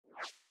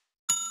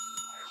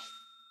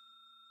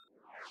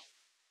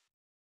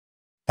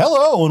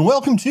Hello and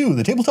welcome to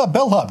the Tabletop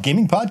Bellhop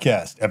Gaming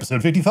Podcast,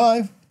 Episode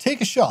 55, Take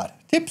a Shot,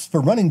 Tips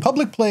for Running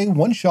Public Play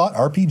One-Shot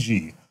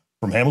RPG.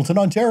 From Hamilton,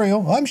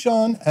 Ontario, I'm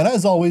Sean, and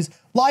as always,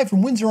 live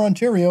from Windsor,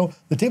 Ontario,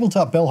 the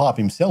Tabletop Bellhop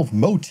himself,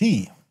 Mo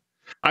T.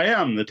 I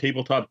am the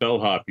Tabletop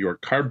Bellhop, your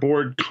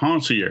cardboard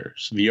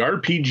concierge, the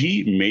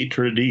RPG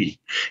maitre d',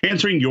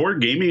 answering your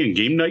gaming and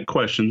game night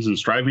questions and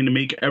striving to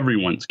make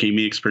everyone's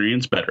gaming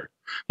experience better.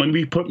 Let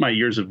me put my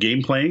years of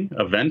game playing,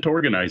 event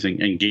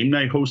organizing, and game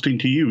night hosting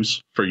to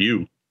use for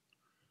you.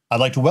 I'd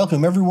like to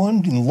welcome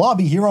everyone in the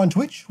lobby here on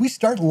Twitch. We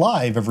start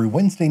live every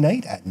Wednesday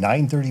night at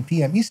 9:30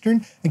 p.m.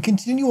 Eastern and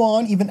continue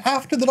on even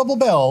after the double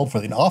bell for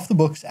the Off the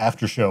Books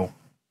after show.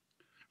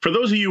 For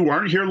those of you who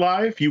aren't here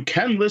live, you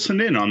can listen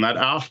in on that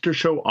after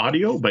show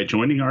audio by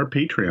joining our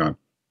Patreon.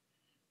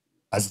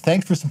 As a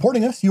thanks for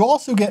supporting us, you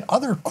also get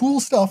other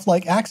cool stuff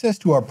like access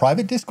to our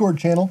private Discord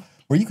channel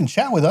where you can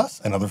chat with us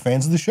and other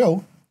fans of the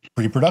show,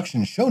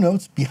 pre-production show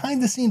notes,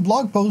 behind-the-scene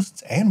blog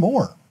posts, and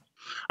more.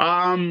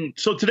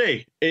 So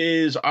today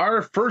is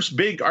our first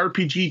big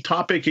RPG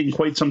topic in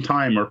quite some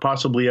time, or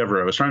possibly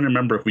ever. I was trying to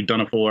remember if we'd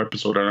done a full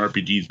episode on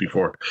RPGs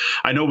before.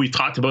 I know we've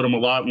talked about them a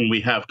lot when we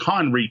have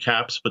con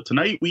recaps, but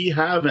tonight we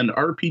have an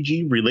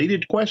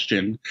RPG-related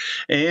question,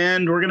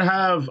 and we're going to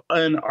have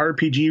an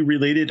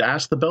RPG-related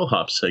Ask the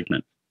Bellhop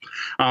segment.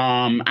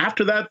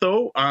 After that,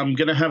 though, I'm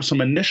going to have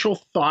some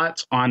initial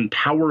thoughts on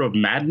Tower of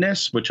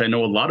Madness, which I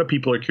know a lot of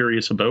people are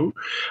curious about.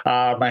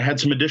 I had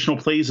some additional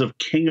plays of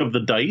King of the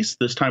Dice,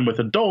 this time with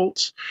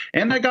adults,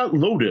 and I got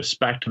Lotus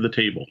back to the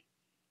table.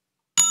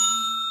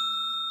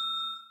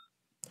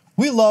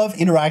 We love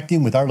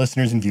interacting with our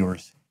listeners and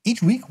viewers.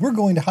 Each week, we're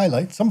going to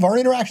highlight some of our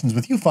interactions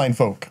with you fine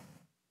folk.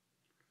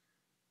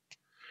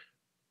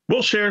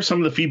 We'll share some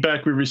of the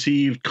feedback we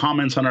received,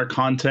 comments on our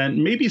content,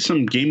 maybe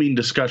some gaming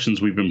discussions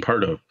we've been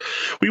part of.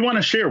 We want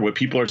to share what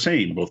people are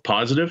saying, both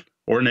positive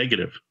or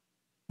negative.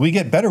 We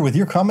get better with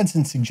your comments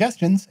and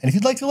suggestions, and if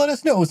you'd like to let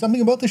us know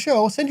something about the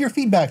show, send your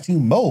feedback to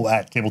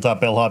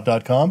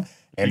mo@tabletopbellhop.com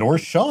and or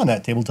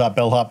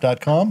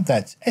Sean@tabletopbellhop.com.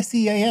 That's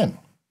SEAN.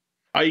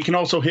 You can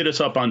also hit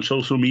us up on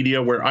social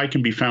media, where I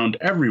can be found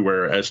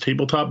everywhere as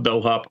Tabletop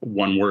Bellhop,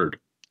 one word.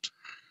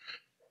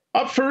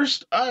 Up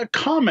first, a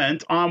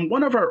comment on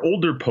one of our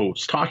older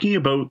posts talking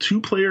about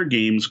two-player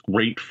games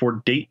great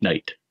for date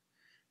night.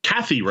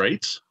 Kathy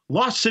writes,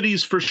 Lost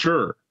Cities for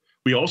sure.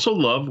 We also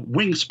love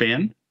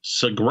Wingspan,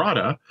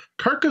 Sagrada,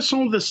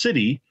 Carcassonne the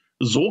City,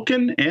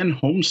 Zolkin, and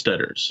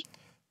Homesteaders.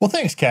 Well,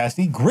 thanks,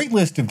 Cassie. Great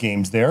list of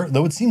games there,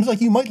 though it seems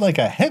like you might like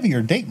a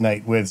heavier date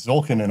night with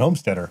Zolkin and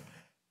Homesteader.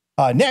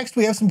 Next,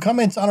 we have some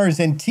comments on our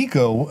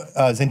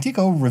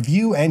Zentico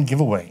review and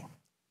giveaway.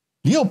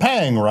 Leo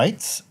Pang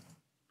writes,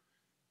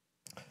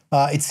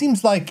 it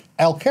seems like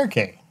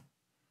Alquerque.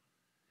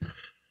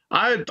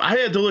 I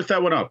had to look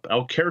that one up.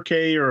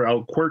 Alquerque or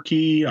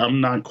Alquerque.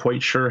 I'm not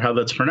quite sure how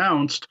that's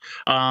pronounced.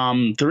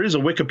 There is a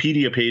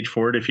Wikipedia page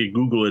for it. If you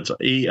Google it,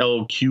 it's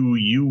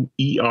Alquerque.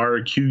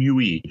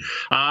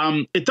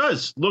 It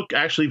does look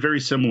actually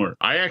very similar.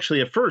 I actually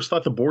at first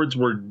thought the boards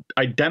were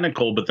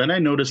identical, but then I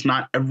noticed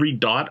not every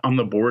dot on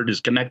the board is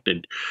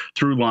connected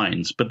through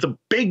lines. But the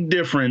big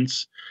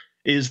difference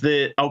is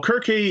that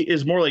Alquerque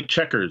is more like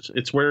checkers.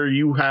 It's where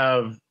you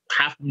have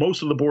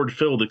most of the board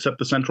filled except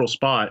the central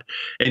spot,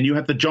 and you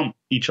have to jump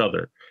each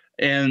other.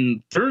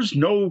 And there's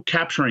no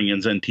capturing in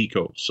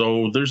Zentico,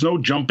 so there's no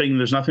jumping,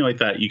 there's nothing like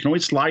that. You can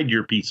always slide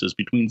your pieces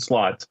between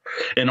slots,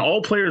 and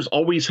all players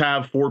always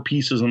have 4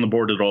 pieces on the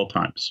board at all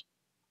times.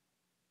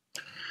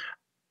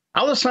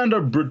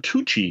 Alessandro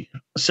Bertucci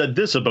said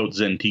this about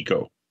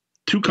Zentico.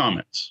 2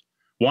 comments.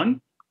 1,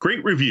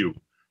 great review.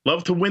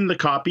 Love to win the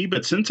copy,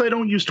 but since I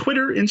don't use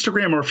Twitter,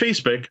 Instagram, or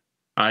Facebook,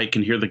 I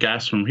can hear the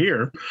gas from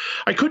here,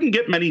 I couldn't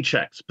get many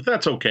checks, but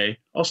that's okay.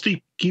 I'll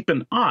keep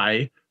an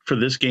eye for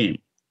this game.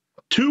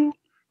 2,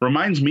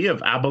 reminds me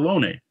of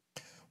Abalone.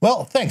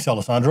 Well, thanks,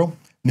 Alessandro.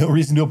 No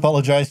reason to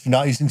apologize for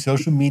not using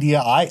social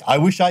media. I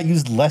wish I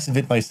used less of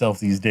it myself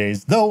these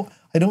days, though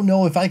I don't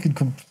know if I could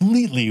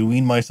completely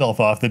wean myself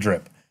off the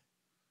drip.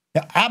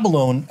 Now,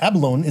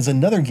 Abalone is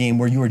another game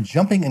where you are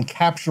jumping and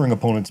capturing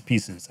opponents'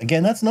 pieces.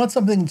 Again, that's not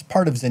something that's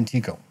part of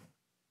Zentico.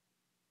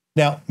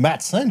 Now,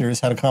 Matt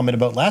Sanders had a comment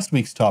about last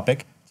week's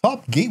topic,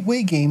 top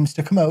gateway games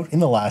to come out in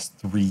the last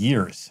 3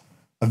 years.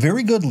 A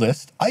very good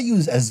list. I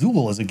use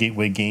Azul as a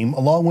gateway game,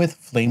 along with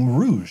Flame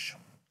Rouge.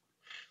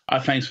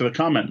 Thanks for the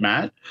comment,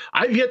 Matt.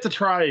 I've yet to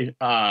try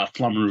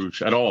Flame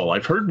Rouge at all.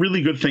 I've heard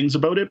really good things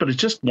about it, but it's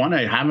just one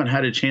I haven't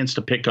had a chance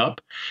to pick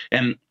up,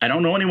 and I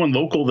don't know anyone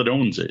local that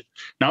owns it.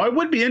 Now, I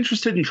would be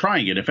interested in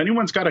trying it. If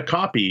anyone's got a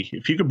copy,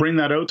 if you could bring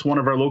that out to one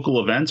of our local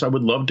events, I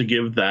would love to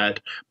give that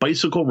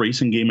bicycle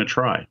racing game a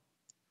try.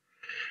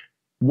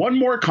 One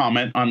more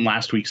comment on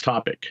last week's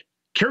topic.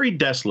 Carrie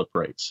Deslip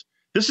writes,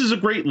 This is a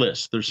great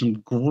list. There's some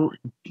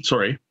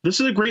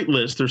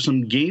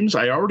games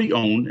I already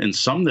own and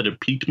some that have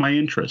piqued my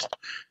interest.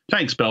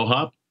 Thanks,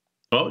 Bellhop.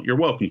 Well, you're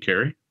welcome,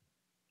 Carrie.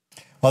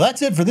 Well,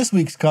 that's it for this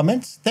week's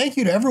comments. Thank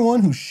you to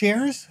everyone who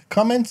shares,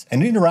 comments,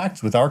 and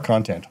interacts with our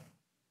content.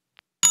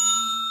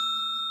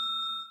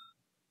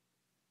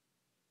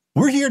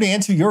 We're here to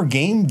answer your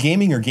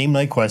gaming, or game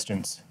night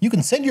questions. You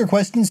can send your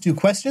questions to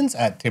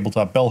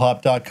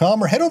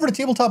questions@tabletopbellhop.com or head over to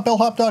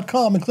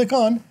tabletopbellhop.com and click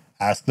on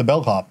Ask the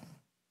Bellhop.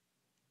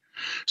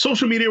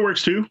 Social media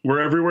works too. We're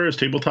everywhere as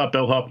Tabletop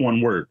Bellhop,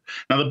 one word.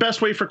 Now, the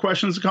best way for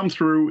questions to come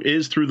through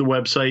is through the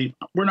website.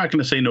 We're not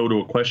going to say no to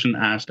a question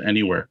asked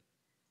anywhere.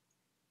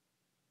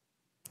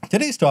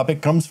 Today's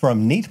topic comes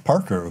from Nate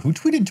Parker, who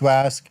tweeted to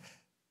ask,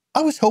 I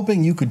was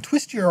hoping I could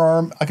twist your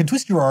arm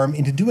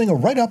into doing a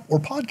write-up or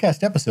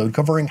podcast episode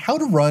covering how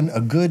to run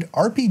a good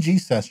RPG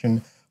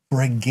session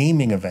for a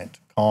gaming event,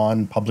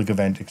 con, public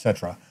event,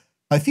 etc.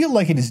 I feel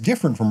like it is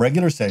different from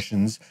regular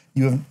sessions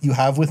you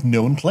have with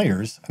known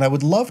players, and I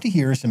would love to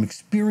hear some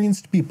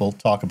experienced people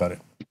talk about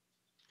it.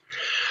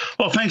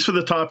 Well, thanks for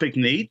the topic,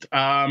 Nate.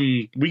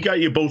 We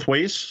got you both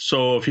ways.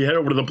 So if you head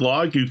over to the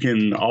blog, you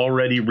can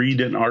already read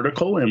an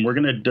article, and we're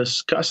going to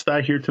discuss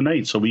that here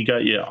tonight. So we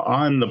got you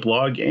on the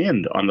blog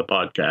and on the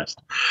podcast.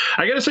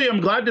 I got to say,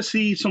 I'm glad to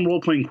see some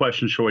role-playing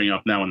questions showing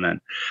up now and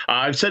then.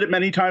 I've said it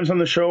many times on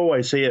the show.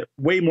 I say it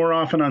way more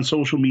often on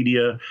social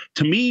media.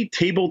 To me,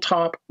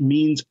 tabletop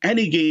means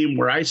any game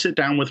where I sit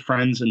down with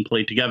friends and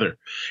play together.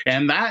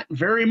 And that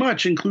very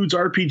much includes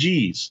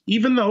RPGs,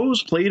 even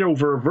those played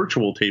over a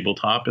virtual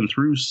tabletop and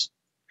through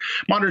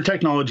modern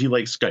technology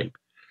like Skype.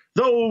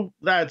 Though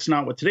that's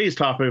not what today's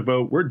topic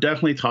about. We're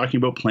definitely talking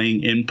about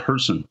playing in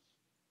person.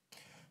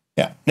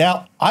 Yeah.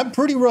 Now, I'm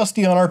pretty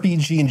rusty on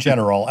RPG in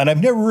general, and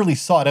I've never really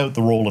sought out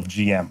the role of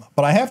GM.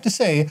 But I have to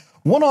say,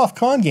 one-off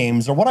con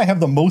games are what I have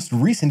the most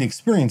recent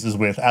experiences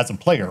with as a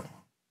player.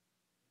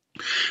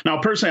 Now,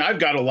 personally, I've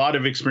got a lot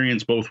of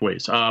experience both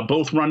ways,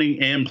 both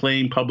running and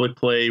playing public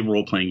play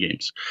role-playing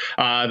games.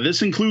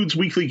 This includes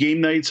weekly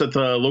game nights at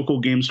the local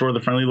game store,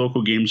 the friendly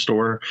local game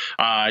store.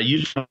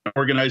 Usually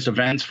organized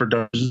events for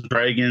Dungeons &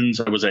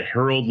 Dragons. I was a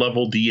Herald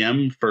level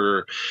DM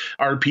for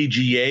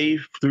RPGA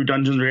through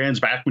Dungeons & Dragons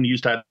back when you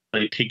used to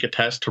take a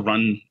test to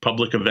run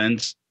public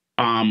events.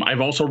 I've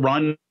also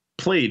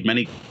played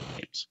many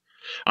games.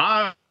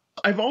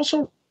 I've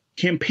also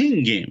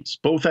campaigned games,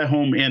 both at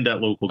home and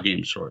at local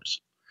game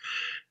stores.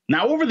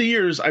 Now, over the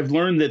years, I've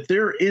learned that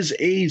there is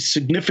a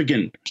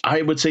significant,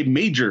 I would say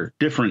major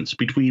difference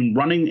between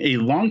running a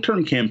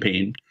long-term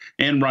campaign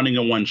and running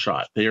a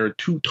one-shot. They are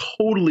two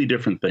totally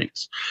different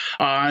things.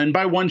 And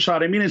by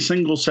one-shot, I mean a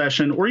single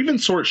session or even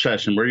short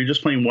session where you're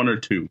just playing one or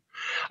two.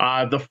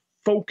 The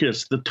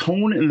focus, the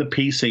tone, and the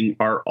pacing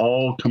are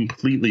all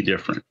completely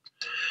different.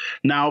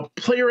 Now,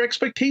 player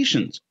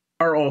expectations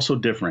are also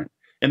different.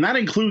 And that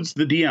includes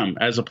the DM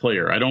as a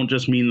player. I don't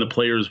just mean the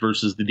players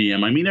versus the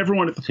DM. I mean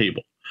everyone at the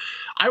table.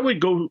 I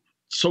would go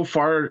so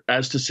far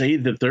as to say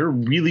that they're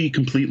really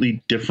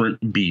completely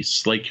different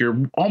beasts. Like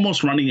you're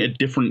almost running a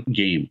different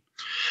game.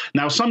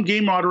 Now, some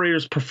game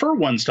moderators prefer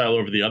one style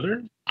over the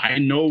other. I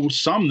know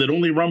some that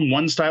only run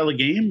one style of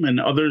game and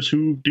others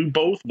who do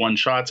both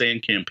one-shots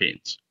and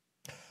campaigns.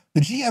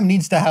 The GM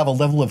needs to have a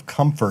level of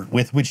comfort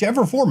with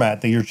whichever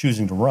format that you're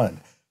choosing to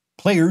run.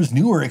 Players,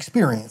 new or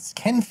experienced,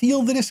 can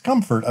feel the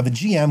discomfort of a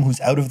GM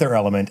who's out of their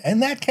element,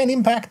 and that can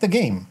impact the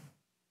game.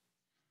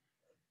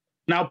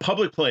 Now,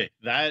 public play,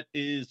 that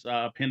is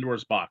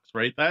Pandora's box,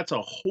 right? That's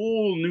a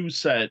whole new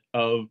set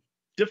of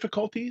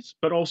difficulties,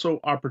 but also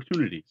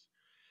opportunities.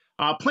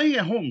 Playing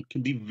at home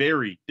can be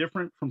very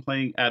different from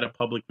playing at a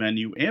public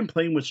venue and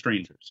playing with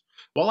strangers.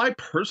 While I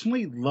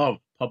personally love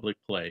public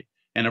play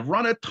and have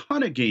run a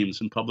ton of games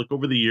in public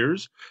over the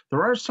years,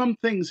 there are some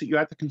things that you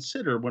have to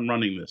consider when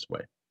running this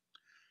way.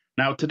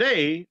 Now,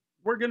 today,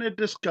 we're going to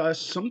discuss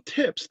some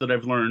tips that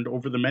I've learned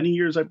over the many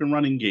years I've been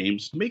running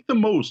games to make the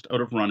most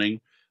out of running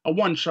a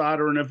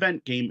one-shot or an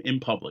event game in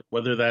public,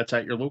 whether that's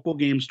at your local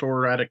game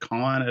store, at a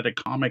con, at a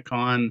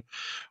Comic-Con,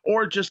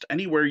 or just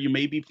anywhere you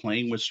may be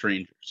playing with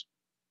strangers.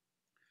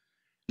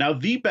 Now,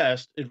 the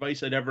best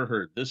advice I'd ever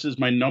heard, this is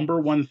my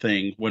number one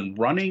thing when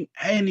running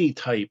any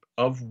type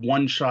of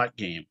one-shot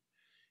game,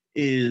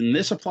 and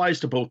this applies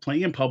to both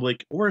playing in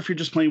public or if you're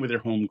just playing with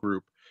your home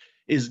group,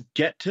 is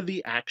get to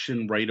the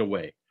action right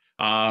away.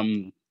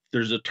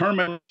 There's a term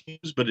I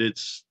use, but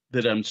it's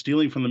that I'm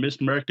stealing from the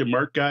Misdirected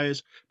Mark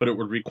guys, but it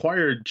would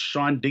require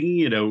Sean dinging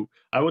it out.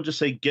 I would just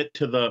say get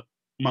to the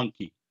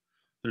monkey.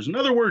 There's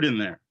another word in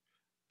there.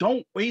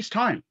 Don't waste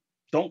time.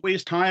 Don't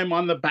waste time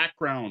on the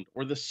background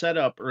or the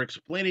setup or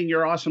explaining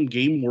your awesome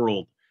game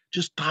world.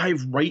 Just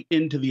dive right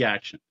into the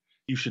action.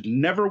 You should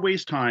never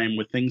waste time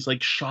with things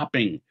like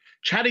shopping,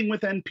 chatting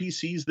with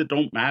NPCs that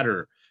don't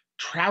matter,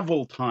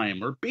 travel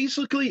time, or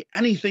basically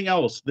anything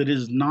else that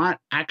is not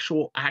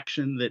actual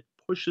action that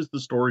pushes the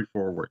story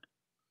forward.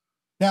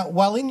 Now,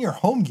 while in your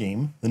home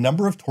game, the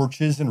number of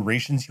torches and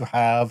rations you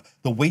have,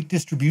 the weight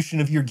distribution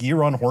of your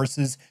gear on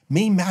horses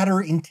may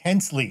matter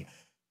intensely,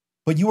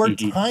 but you are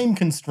time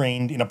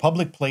constrained in a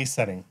public play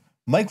setting.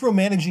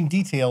 Micromanaging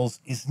details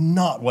is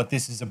not what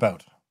this is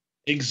about.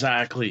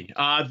 Exactly.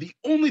 The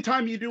only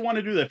time you do want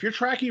to do that, if you're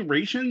tracking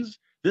rations,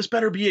 This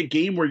better be a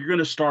game where you're going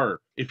to starve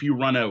if you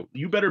run out.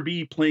 You better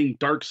be playing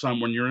Dark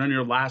Sun when you're on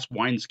your last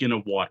wineskin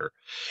of water.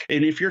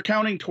 And if you're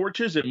counting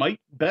torches, it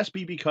might best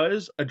be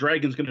because a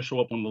dragon's going to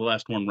show up when the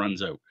last one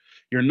runs out.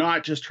 You're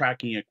not just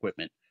tracking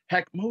equipment.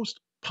 Heck,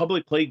 most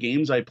public play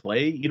games I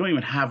play, you don't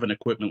even have an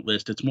equipment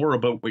list. It's more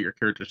about what your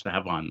characters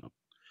have on them.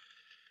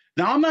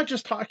 Now, I'm not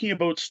just talking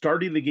about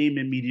starting the game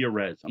in media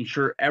res. I'm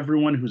sure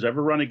everyone who's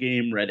ever run a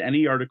game, read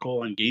any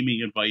article on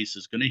gaming advice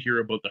is going to hear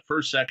about the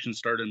first section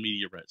start in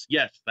media res.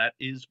 Yes, that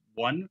is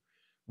one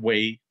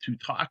way to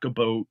talk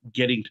about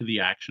getting to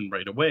the action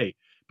right away.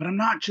 But I'm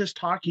not just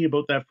talking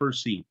about that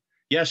first scene.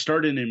 Yes,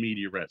 start in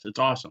media res. It's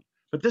awesome.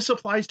 But this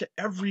applies to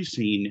every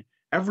scene,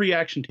 every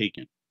action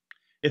taken.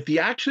 If the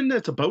action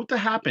that's about to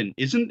happen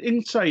isn't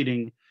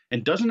exciting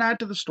and doesn't add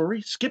to the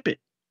story, skip it.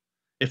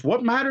 If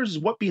what matters is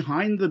what's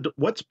behind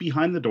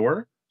the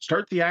door,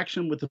 start the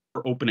action with the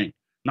door opening,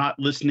 not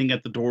listening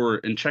at the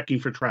door and checking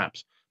for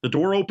traps. The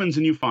door opens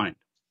and you find.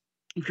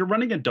 If you're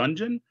running a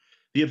dungeon,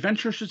 the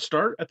adventure should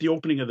start at the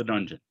opening of the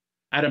dungeon,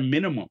 at a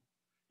minimum.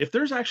 If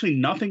there's actually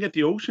nothing at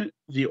the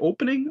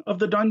opening of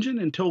the dungeon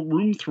until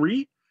room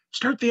 3,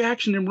 start the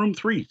action in room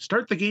 3.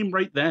 Start the game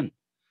right then.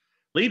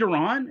 Later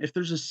on, if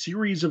there's a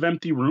series of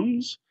empty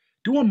rooms,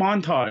 do a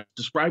montage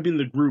describing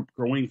the group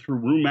going through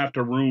room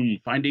after room,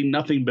 finding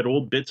nothing but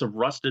old bits of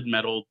rusted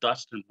metal,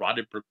 dust, and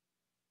rotted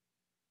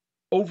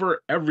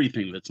over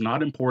everything that's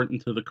not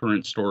important to the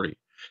current story.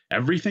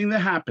 Everything that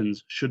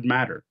happens should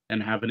matter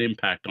and have an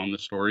impact on the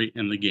story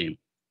and the game.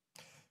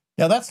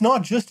 Now, that's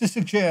not just to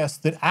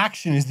suggest that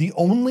action is the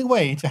only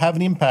way to have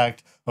an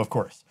impact, of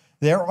course.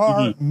 There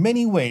are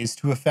many ways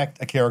to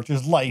affect a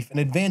character's life and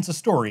advance a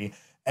story,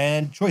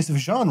 and choice of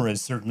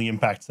genres certainly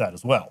impacts that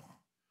as well.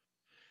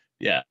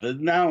 Yeah,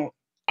 now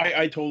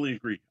I totally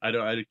agree.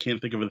 I can't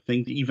think of a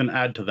thing to even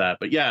add to that.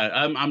 But yeah,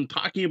 I'm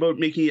talking about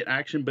making it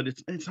action, but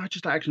it's not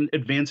just action,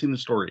 advancing the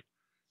story.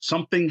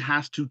 Something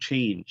has to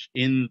change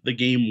in the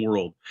game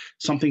world.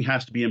 Something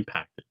has to be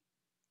impacted.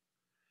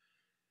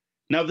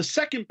 Now, the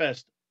second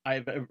best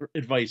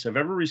advice I've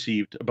ever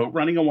received about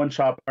running a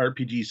one-shot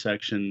RPG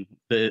session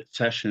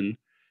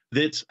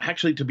that's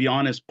actually, to be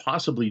honest,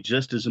 possibly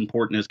just as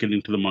important as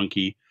getting to the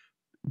monkey,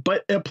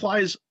 but it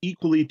applies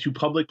equally to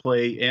public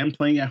play and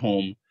playing at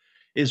home,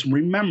 is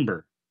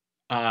remember,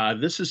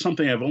 this is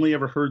something I've only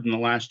ever heard in the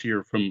last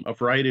year from a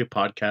variety of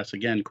podcasts.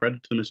 Again,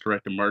 credit to the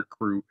Misdirected Mark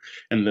crew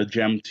and the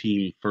GEM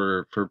team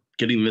for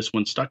getting this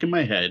one stuck in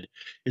my head,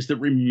 is that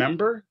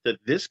remember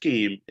that this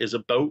game is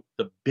about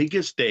the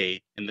biggest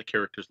day in the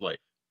character's life.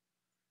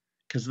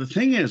 Because the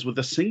thing is, with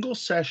a single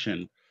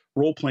session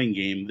role-playing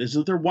game, is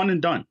that they're one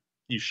and done.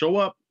 You show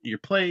up, you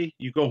play,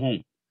 you go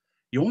home.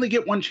 You only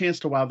get one chance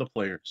to wow the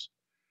players.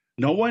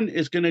 No one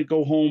is going to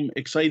go home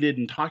excited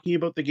and talking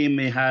about the game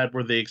they had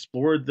where they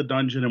explored the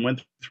dungeon and went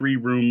through 3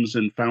 rooms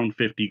and found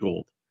 50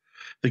 gold.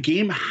 The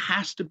game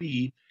has to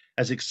be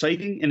as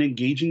exciting and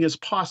engaging as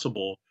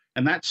possible,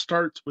 and that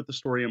starts with the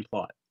story and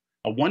plot.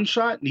 A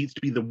one-shot needs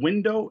to be the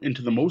window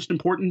into the most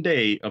important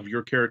day of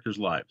your characters'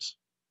 lives.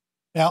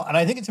 Now, and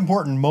I think it's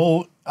important,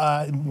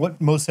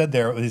 what Mo said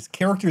there is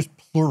characters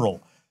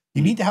plural.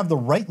 You need to have the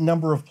right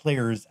number of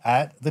players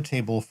at the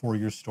table for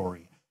your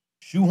story.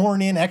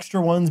 Shoehorn in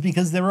extra ones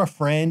because they're a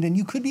friend, and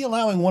you could be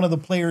allowing one of the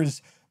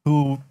players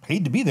who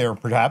paid to be there,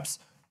 perhaps,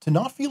 to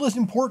not feel as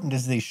important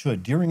as they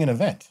should during an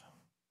event.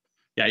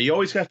 Yeah, you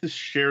always have to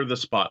share the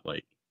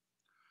spotlight.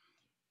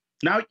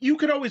 Now, you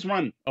could always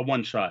run a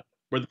one-shot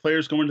where the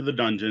players go into the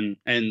dungeon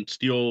and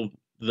steal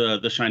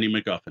the shiny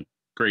MacGuffin.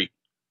 Great.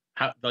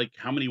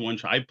 How many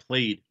one-shot? I've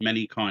played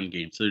many con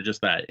games. They're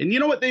just that. And you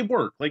know what? They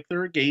work. Like,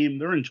 they're a game.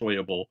 They're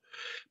enjoyable.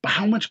 But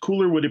how much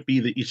cooler would it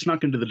be that you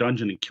snuck into the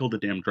dungeon and killed a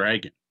damn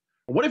dragon?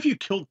 Or what if you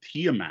killed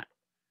Tiamat?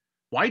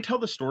 Why tell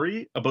the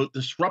story about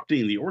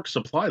disrupting the orc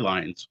supply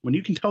lines when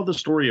you can tell the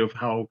story of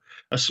how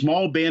a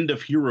small band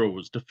of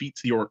heroes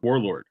defeats the orc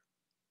warlord?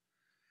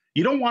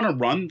 You don't want to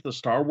run the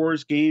Star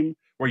Wars game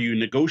where you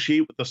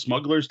negotiate with the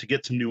smugglers to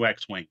get some new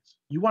X-Wings.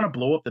 You want to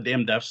blow up the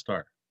damn Death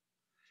Star.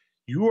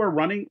 You are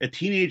running a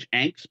teenage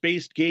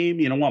angst-based game,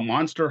 you know what,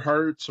 Monster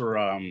Hearts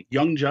or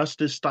Young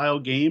Justice style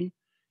game,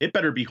 it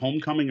better be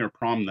homecoming or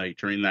prom night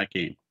during that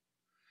game.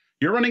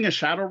 You're running a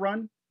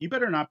Shadowrun, you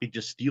better not be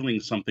just stealing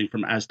something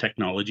from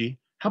Technology.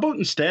 How about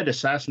instead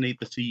assassinate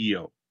the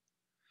CEO?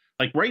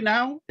 Like right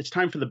now, it's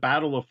time for the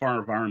Battle of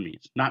 5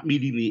 Armies, not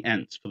meeting the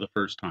Ents for the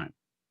first time.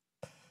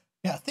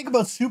 Yeah, think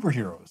about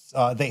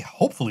superheroes. They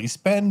hopefully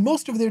spend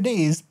most of their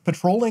days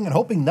patrolling and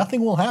hoping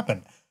nothing will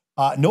happen.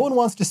 No one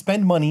wants to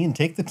spend money and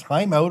take the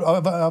time out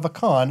of a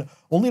con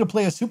only to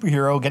play a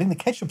superhero getting the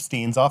ketchup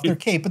stains off their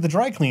cape at the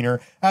dry cleaner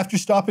after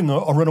stopping a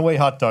runaway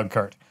hot dog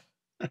cart.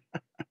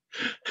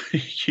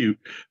 Cute.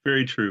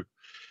 Very true.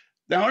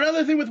 Now,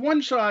 another thing with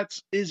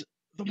one-shots is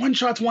the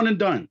one-shot's one and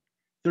done.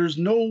 There's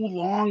no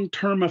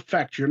long-term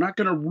effect. You're not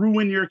going to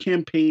ruin your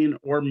campaign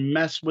or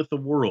mess with the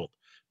world.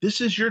 This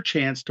is your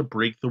chance to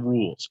break the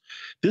rules.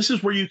 This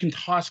is where you can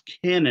toss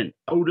canon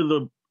out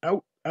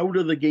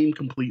of the game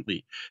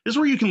completely. This is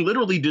where you can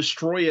literally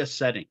destroy a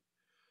setting.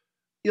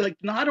 you like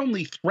not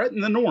only threaten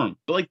the norm,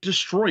 but like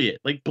destroy it,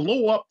 like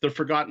blow up the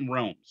Forgotten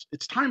Realms.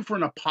 It's time for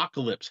an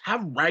apocalypse.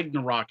 Have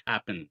Ragnarok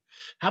happen.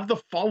 Have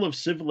the fall of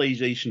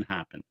civilization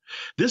happen.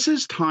 This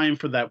is time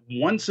for that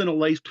once in a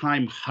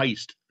lifetime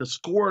heist, the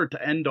score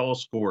to end all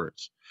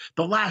scores,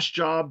 the last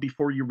job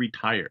before you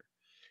retire.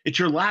 It's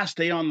your last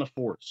day on the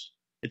force.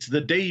 It's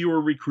the day you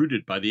were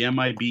recruited by the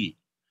MIB.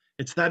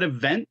 It's that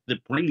event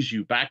that brings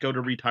you back out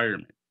of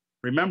retirement.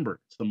 Remember,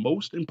 it's the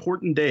most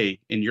important day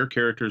in your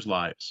characters'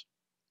 lives.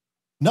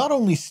 Not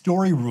only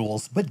story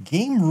rules, but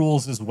game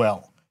rules as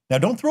well. Now,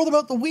 don't throw them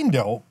out the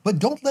window, but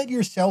don't let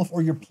yourself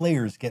or your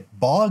players get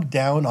bogged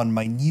down on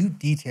minute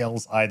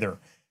details either.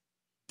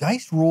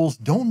 Dice rules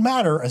don't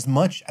matter as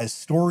much as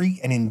story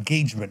and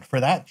engagement for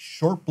that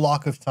short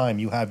block of time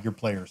you have your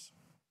players.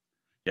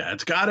 Yeah,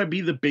 it's got to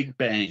be the big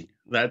bang.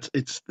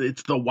 It's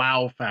the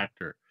wow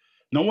factor.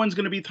 No one's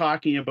going to be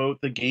talking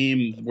about the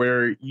game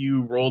where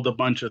you rolled a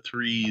bunch of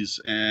threes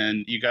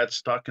and you got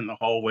stuck in the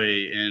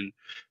hallway and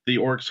the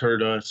orcs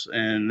hurt us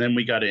and then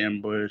we got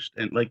ambushed,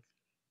 and like,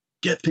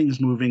 get things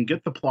moving,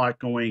 get the plot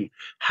going,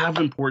 have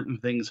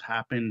important things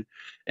happen,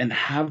 and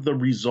have the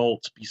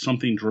results be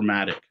something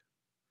dramatic.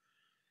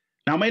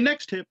 Now, my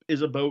next tip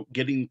is about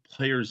getting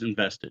players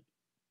invested.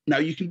 Now,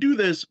 you can do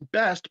this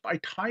best by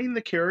tying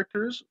the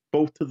characters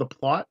both to the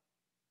plot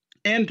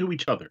and to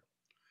each other.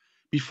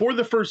 Before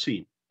the first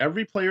scene,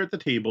 every player at the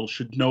table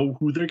should know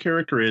who their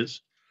character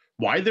is,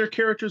 why their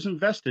character is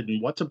invested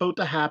in what's about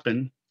to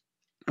happen,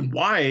 and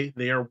why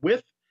they are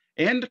with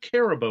and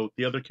care about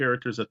the other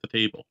characters at the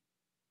table.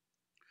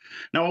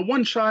 Now, a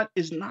one shot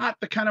is not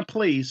the kind of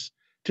place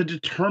to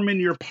determine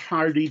your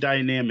party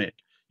dynamic.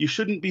 You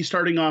shouldn't be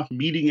starting off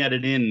meeting at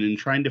an inn and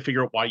trying to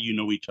figure out why you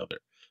know each other.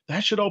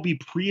 That should all be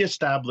pre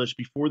established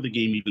before the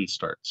game even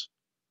starts.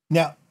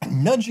 Now,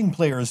 nudging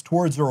players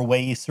towards or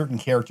away certain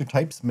character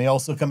types may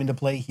also come into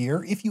play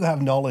here if you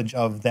have knowledge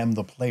of them,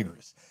 the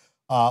players.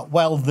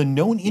 While the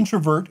known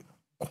introvert,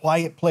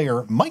 quiet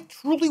player might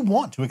truly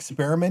want to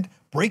experiment,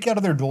 break out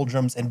of their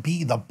doldrums, and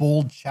be the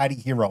bold, chatty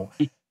hero.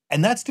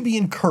 And that's to be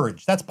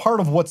encouraged. That's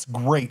part of what's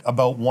great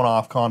about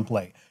one-off con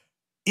play.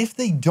 If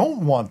they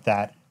don't want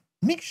that,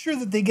 make sure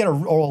that they get a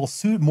role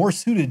more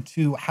suited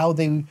to how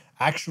they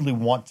actually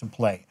want to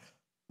play.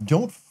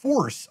 Don't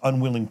force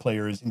unwilling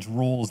players into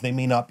roles they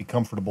may not be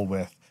comfortable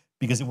with,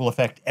 because it will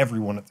affect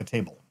everyone at the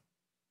table.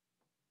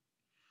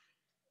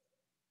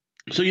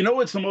 So you know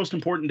it's the most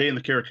important day in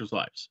the characters'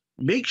 lives.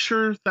 Make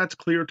sure that's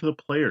clear to the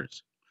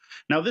players.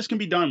 Now, this can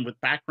be done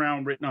with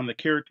background written on the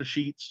character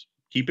sheets.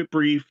 Keep it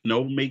brief.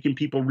 No making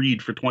people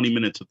read for 20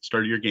 minutes at the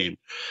start of your game.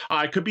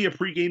 It could be a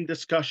pregame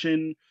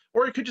discussion,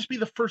 or it could just be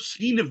the first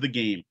scene of the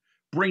game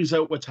brings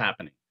out what's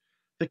happening.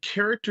 The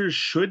characters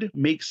should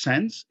make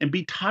sense and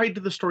be tied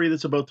to the story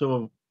that's about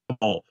to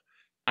evolve.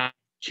 I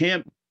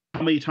can't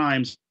how many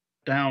times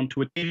down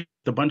to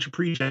a bunch of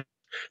pre that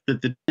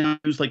the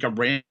use like a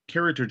random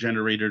character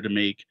generator to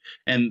make,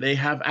 and they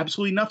have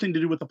absolutely nothing to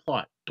do with the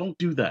plot. Don't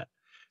do that.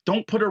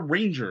 Don't put a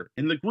ranger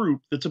in the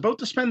group that's about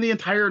to spend the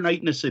entire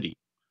night in a city.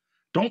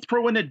 Don't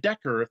throw in a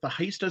decker if the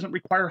heist doesn't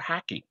require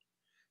hacking.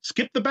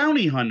 Skip the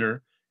bounty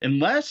hunter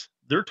unless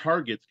their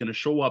target's going to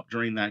show up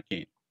during that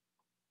game.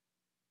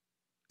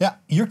 Yeah,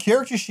 your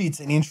character sheets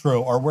and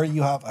intro are where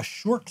you have a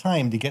short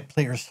time to get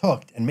players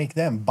hooked and make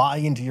them buy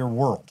into your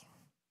world.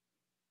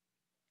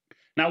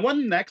 Now,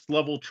 one next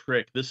level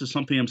trick, this is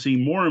something I'm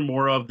seeing more and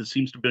more of that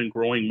seems to have been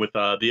growing with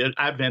the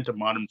advent of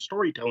modern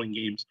storytelling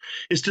games,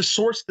 is to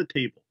source the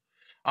table.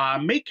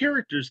 Make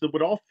characters that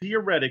would all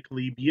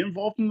theoretically be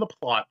involved in the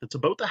plot that's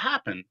about to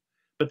happen,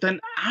 but then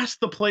ask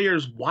the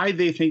players why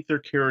they think their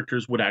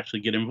characters would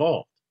actually get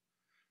involved.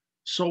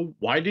 So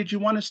why did you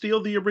want to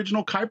steal the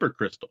original Kyber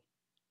crystal?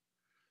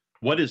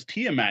 What has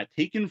Tiamat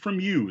taken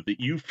from you that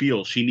you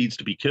feel she needs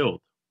to be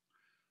killed?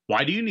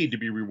 Why do you need to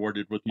be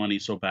rewarded with money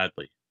so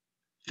badly?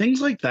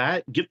 Things like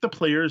that get the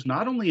players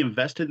not only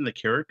invested in the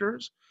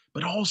characters,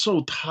 but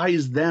also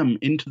ties them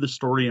into the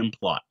story and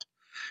plot.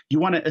 You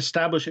want to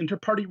establish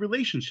interparty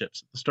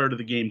relationships at the start of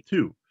the game,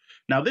 too.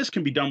 Now, this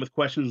can be done with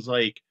questions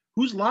like,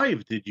 whose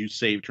life did you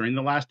save during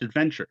the last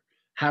adventure?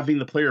 Having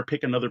the player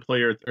pick another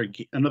player or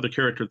another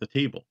character at the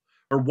table.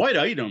 Or what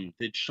item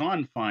did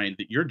Sean find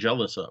that you're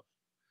jealous of?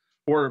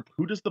 Or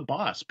who does the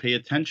boss pay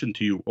attention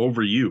to you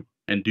over you?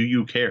 And do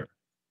you care?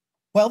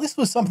 While this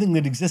was something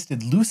that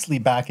existed loosely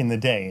back in the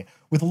day,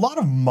 with a lot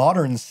of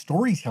modern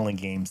storytelling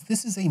games,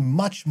 this is a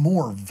much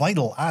more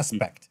vital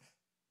aspect.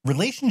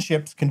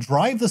 Relationships can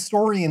drive the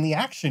story and the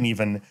action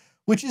even,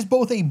 which is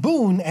both a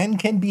boon and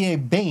can be a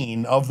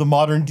bane of the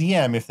modern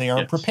DM if they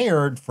aren't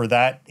prepared for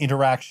that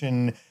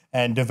interaction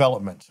and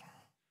development.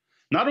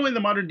 Not only the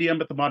modern DM,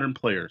 but the modern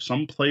player.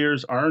 Some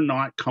players are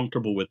not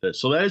comfortable with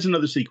this. So that is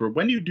another secret.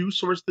 When you do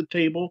source the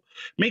table,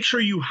 make sure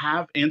you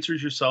have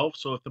answers yourself.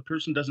 So if the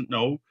person doesn't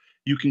know,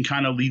 you can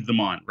kind of lead them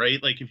on,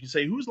 right? Like if you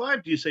say, whose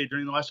live do you say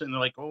during the last time? And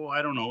they're like, oh,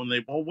 I don't know. And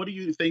they, well, what do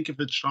you think if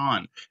it's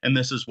Sean? And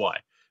this is why.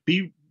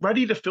 Be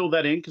ready to fill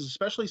that in, because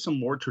especially some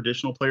more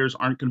traditional players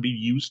aren't going to be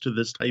used to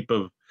this type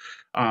of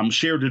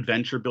shared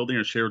adventure building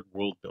or shared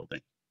world building.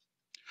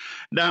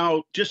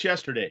 Now, just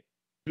yesterday,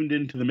 tuned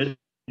into the Mid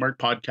Mark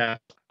podcast.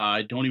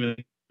 I don't even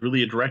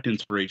really a direct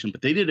inspiration,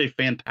 but they did a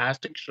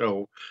fantastic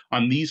show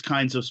on these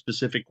kinds of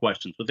specific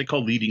questions, what they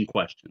call leading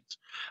questions.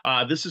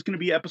 This is going to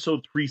be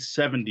episode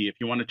 370. If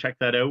you want to check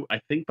that out, I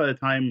think by the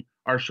time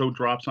our show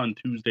drops on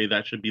Tuesday,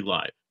 that should be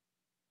live.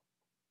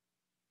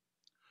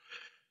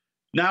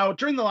 Now,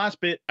 during the last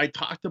bit, I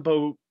talked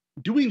about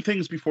doing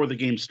things before the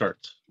game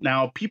starts.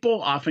 Now,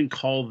 people often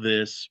call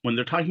this, when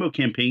they're talking about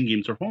campaign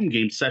games or home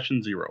games,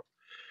 session zero.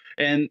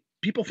 And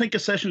people think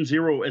of session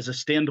zero as a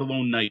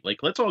standalone night. Like,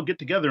 let's all get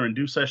together and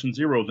do session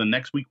zero. The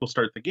next week we'll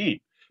start the game.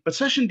 But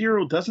session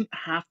zero doesn't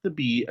have to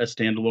be a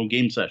standalone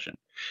game session.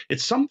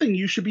 It's something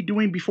you should be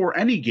doing before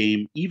any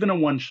game, even a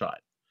one-shot.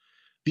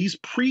 These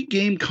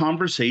pre-game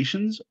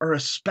conversations are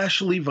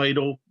especially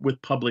vital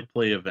with public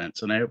play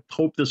events, and I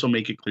hope this will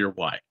make it clear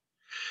why.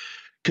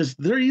 Because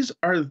these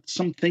are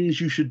some things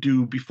you should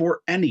do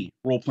before any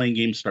role-playing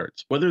game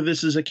starts, whether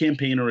this is a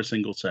campaign or a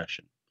single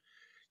session.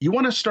 You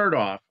want to start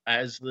off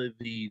as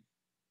the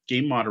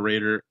game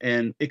moderator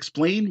and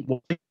explain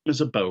what the game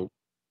is about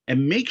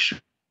and make sure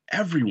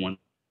everyone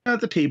at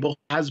the table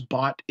has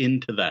bought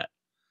into that.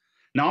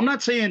 Now, I'm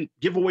not saying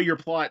give away your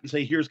plot and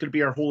say, here's going to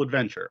be our whole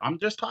adventure. I'm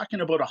just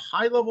talking about a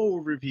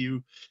high-level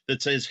overview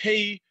that says,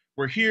 hey,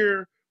 we're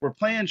here, we're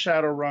playing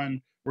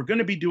Shadowrun, we're going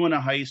to be doing a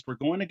heist, we're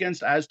going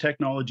against Az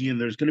technology,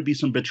 and there's going to be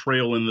some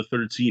betrayal in the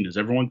third scene. Is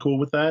everyone cool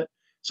with that?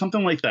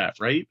 Something like that,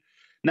 right?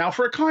 Now,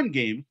 for a con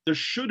game, there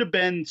should have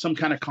been some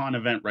kind of con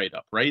event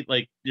write-up, right?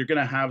 Like, you're going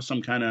to have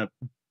some kind of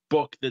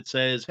book that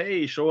says,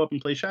 hey, show up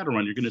and play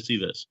Shadowrun. You're going to see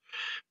this.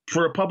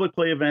 For a public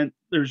play event,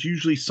 there's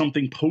usually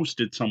something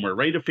posted somewhere,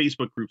 right? A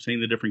Facebook group saying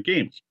the different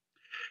games.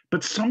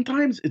 But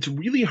sometimes it's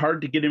really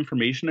hard to get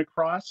information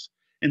across,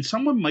 and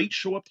someone might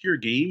show up to your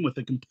game with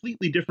a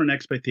completely different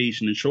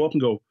expectation and show up and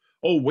go,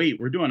 oh, wait,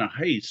 we're doing a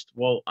heist.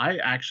 Well, I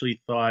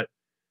actually thought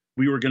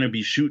we were going to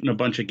be shooting a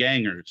bunch of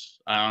gangers.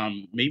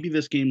 Maybe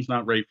this game's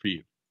not right for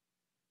you.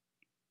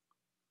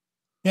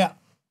 Yeah.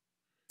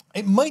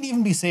 It might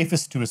even be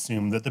safest to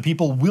assume that the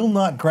people will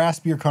not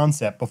grasp your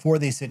concept before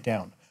they sit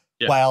down.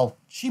 Yeah. While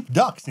Cheap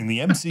Ducks in the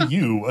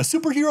MCU, a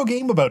superhero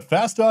game about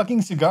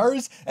fast-talking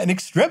cigars and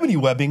extremity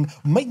webbing,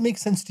 might make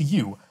sense to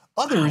you,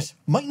 others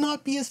might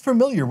not be as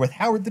familiar with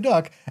Howard the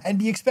Duck and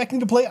be expecting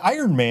to play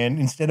Iron Man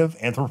instead of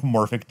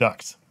anthropomorphic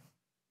ducks.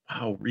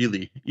 Wow,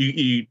 really?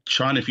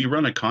 Sean, if you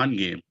run a con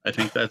game, I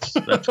think that's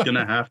going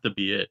to have to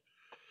be it.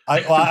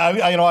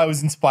 I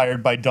was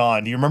inspired by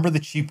Dawn. Do you remember the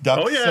Cheap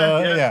Ducks? Oh,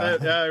 yeah,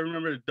 I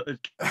remember.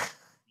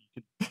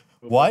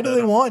 Why do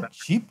they want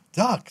cheap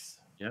ducks?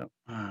 Yeah,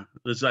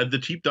 the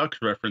Cheap Ducks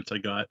reference I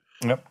got.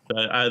 Yep.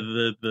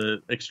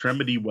 The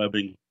extremity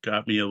webbing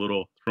got me a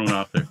little thrown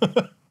off there.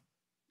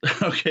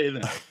 Okay,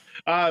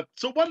 then.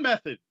 So one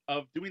method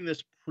of doing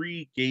this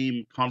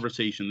pre-game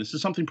conversation, this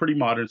is something pretty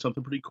modern,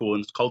 something pretty cool,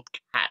 and it's called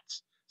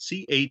CATS,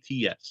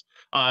 C-A-T-S.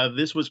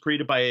 This was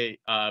created by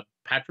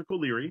Patrick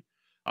O'Leary.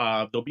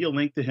 There'll be a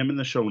link to him in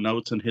the show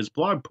notes and his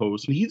blog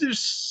post. And he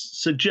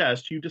just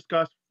suggests you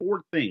discuss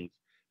 4 things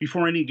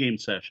before any game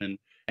session.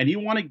 And you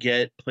want to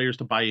get players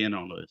to buy in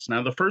on this.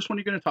 Now, the first one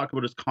you're going to talk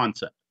about is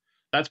concept.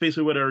 That's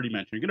basically what I already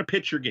mentioned. You're going to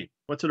pitch your game.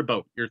 What's it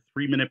about? Your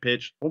 3-minute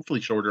pitch,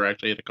 hopefully shorter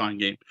actually at a con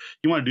game.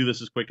 You want to do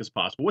this as quick as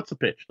possible. What's the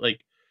pitch?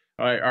 Like,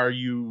 are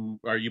you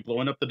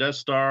blowing up the Death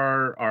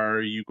Star?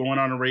 Are you going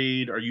on a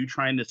raid? Are you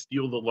trying to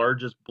steal the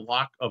largest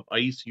block of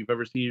ice you've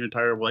ever seen in your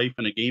entire life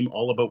in a game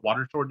all about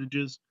water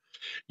shortages?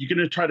 You're going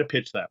to try to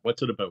pitch that.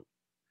 What's it about?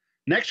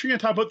 Next, you're going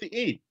to talk about the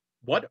aim.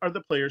 What are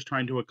the players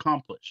trying to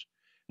accomplish?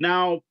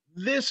 Now,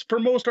 this, for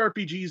most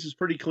RPGs, is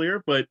pretty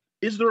clear, but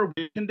is there a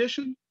win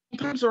condition?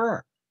 Sometimes there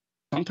are.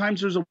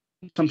 Sometimes there's a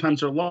win,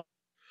 sometimes there's a loss.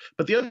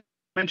 But the other thing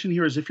I mention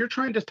here is if you're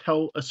trying to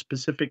tell a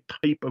specific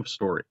type of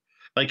story,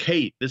 like,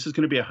 hey, this is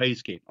going to be a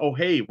heist game. Oh,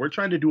 hey, we're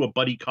trying to do a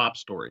buddy cop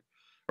story.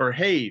 Or,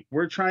 hey,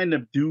 we're trying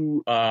to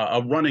do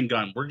a run and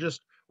gun. We're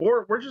just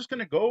going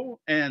to go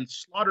and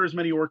slaughter as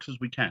many orcs as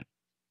we can.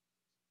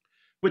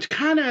 Which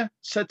kind of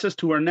sets us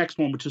to our next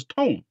one, which is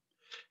tone.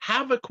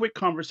 Have a quick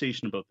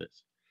conversation about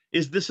this.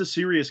 Is this a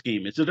serious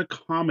game? Is it a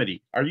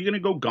comedy? Are you going to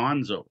go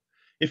gonzo?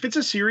 If it's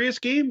a serious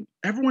game,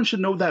 everyone should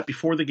know that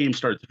before the game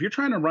starts. If you're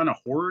trying to run a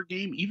horror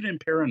game, even in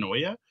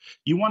Paranoia,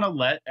 you want to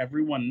let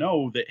everyone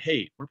know that,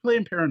 hey, we're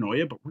playing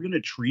Paranoia, but we're going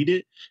to treat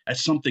it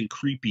as something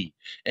creepy.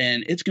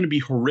 And it's going to be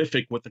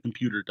horrific what the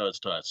computer does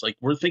to us. Like,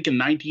 we're thinking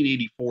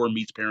 1984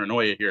 meets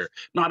Paranoia here,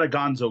 not a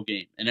gonzo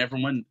game.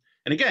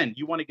 And again,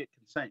 you want to get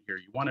consent here.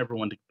 You want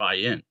everyone to buy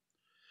in.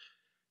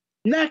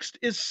 Next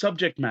is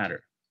subject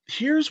matter.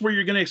 Here's where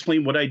you're going to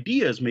explain what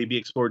ideas may be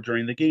explored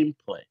during the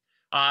gameplay.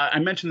 I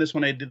mentioned this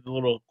when I did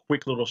the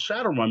quick little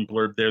Shadowrun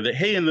blurb there that,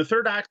 hey, in the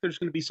third act, there's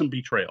going to be some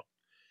betrayal.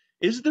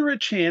 Is there a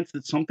chance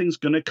that something's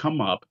going to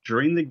come up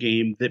during the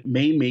game that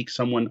may make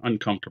someone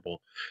uncomfortable,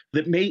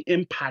 that may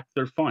impact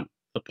their fun?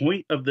 The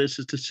point of this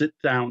is to sit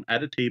down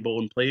at a table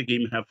and play a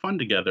game and have fun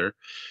together.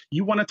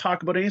 You want to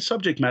talk about any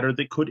subject matter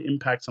that could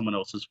impact someone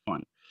else's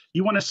fun.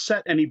 You want to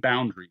set any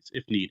boundaries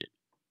if needed.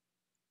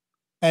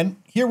 And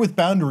here with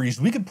boundaries,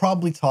 we could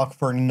probably talk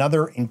for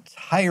another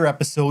entire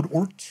episode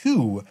or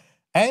 2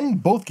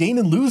 and both gain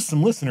and lose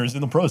some listeners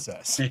in the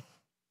process.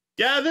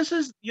 Yeah, this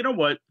is, you know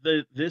what,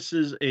 this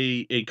is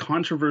a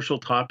controversial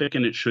topic,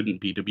 and it shouldn't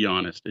be, to be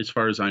honest, as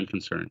far as I'm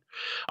concerned.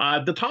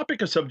 The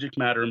topic of subject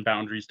matter and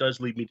boundaries does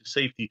lead me to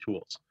safety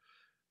tools.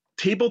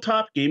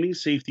 Tabletop gaming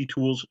safety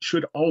tools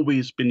should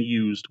always been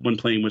used when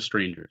playing with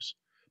strangers.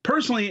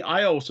 Personally,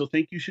 I also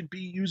think you should be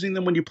using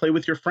them when you play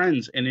with your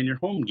friends and in your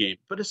home game,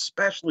 but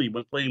especially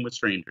when playing with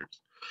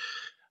strangers.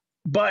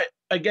 But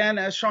again,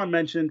 as Sean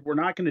mentioned, we're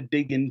not going to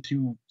dig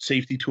into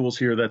safety tools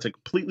here. That's a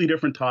completely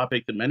different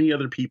topic that many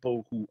other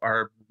people who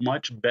are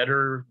much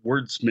better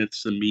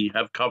wordsmiths than me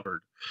have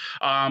covered.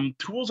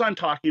 Tools I'm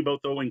talking about,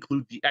 though,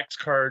 include the X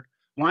card,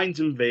 lines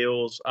and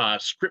veils,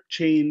 script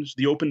change,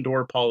 the open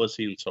door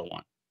policy, and so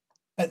on.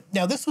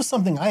 Now, this was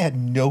something I had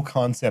no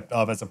concept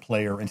of as a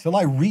player until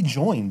I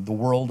rejoined the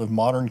world of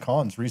modern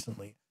cons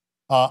recently.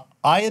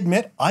 I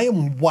admit I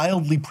am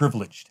wildly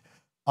privileged.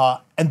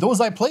 And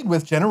those I played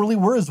with generally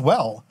were as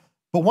well.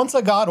 But once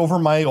I got over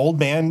my old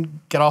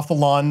man, get off the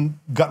lawn,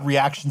 gut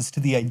reactions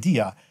to the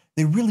idea,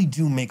 they really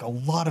do make a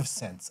lot of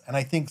sense. And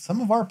I think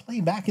some of our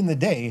play back in the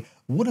day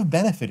would have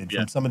benefited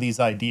from some of these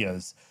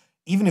ideas,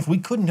 even if we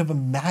couldn't have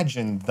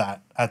imagined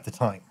that at the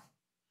time.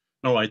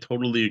 No, I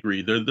totally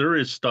agree. There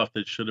is stuff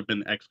that should have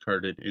been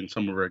X-carded in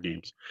some of our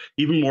games,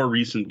 even more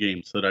recent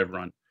games that I've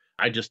run.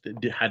 I just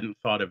hadn't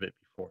thought of it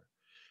before.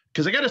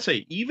 Because I got to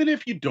say, even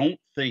if you don't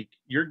think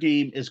your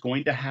game is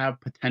going to have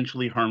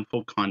potentially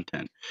harmful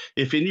content,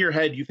 if in your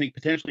head you think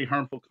potentially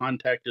harmful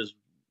content is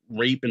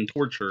rape and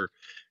torture,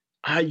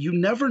 you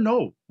never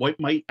know what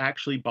might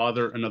actually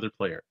bother another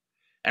player.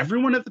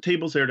 Everyone at the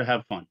table's there to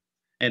have fun.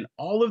 And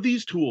all of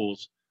these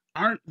tools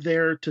aren't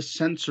there to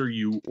censor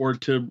you or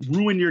to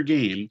ruin your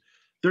game.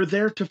 They're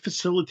there to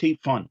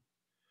facilitate fun.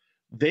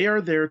 They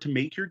are there to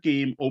make your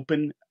game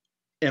open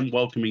and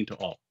welcoming to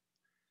all.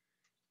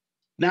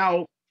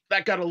 Now,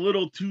 that got a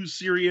little too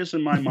serious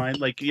in my mind.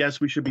 Like, yes,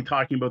 we should be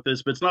talking about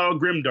this, but it's not all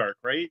grimdark,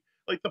 right?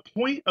 Like, the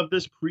point of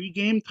this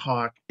pre-game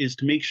talk is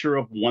to make sure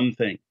of one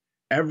thing.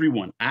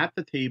 Everyone at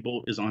the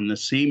table is on the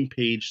same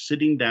page,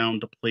 sitting down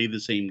to play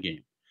the same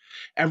game.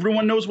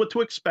 Everyone knows what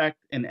to expect,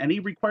 and any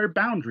required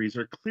boundaries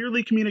are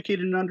clearly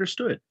communicated and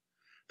understood.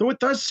 Though it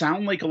does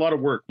sound like a lot of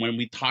work when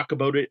we talk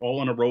about it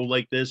all in a row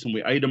like this and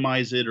we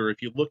itemize it, or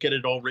if you look at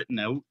it all written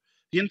out,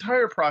 the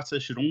entire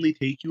process should only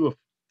take you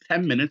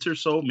 10 minutes or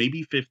so,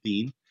 maybe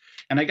 15.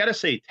 And I got to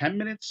say, 10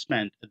 minutes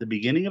spent at the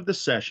beginning of the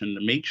session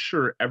to make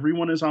sure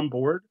everyone is on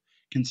board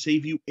can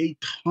save you a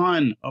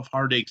ton of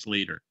heartaches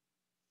later.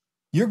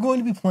 You're going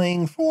to be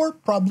playing for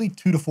probably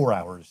 2 to 4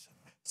 hours.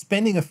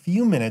 Spending a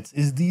few minutes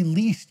is the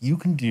least you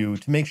can do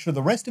to make sure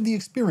the rest of the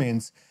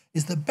experience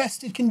is the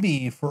best it can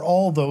be for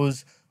all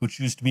those who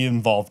choose to be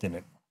involved in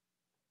it.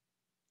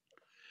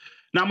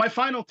 Now, my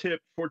final tip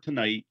for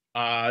tonight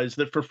is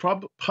that for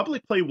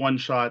public play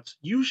one-shots,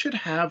 you should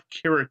have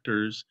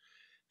characters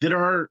that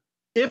are,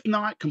 if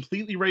not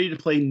completely ready to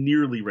play,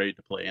 nearly ready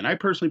to play. And I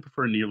personally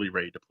prefer nearly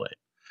ready to play.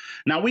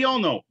 Now, we all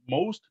know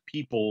most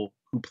people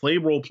who play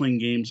role-playing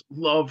games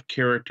love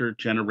character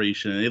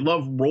generation. They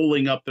love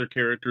rolling up their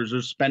characters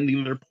or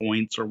spending their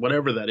points or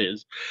whatever that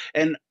is.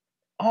 And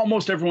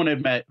almost everyone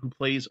I've met who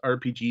plays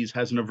RPGs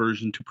has an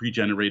aversion to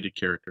pre-generated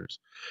characters.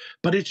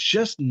 But it's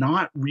just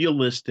not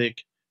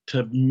realistic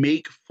to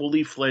make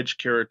fully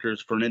fledged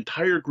characters for an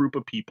entire group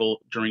of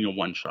people during a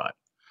one-shot.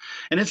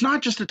 And it's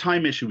not just a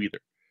time issue either,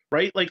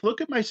 right? Like, look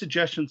at my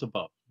suggestions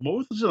above.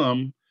 Most of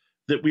them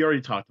that we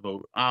already talked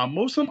about,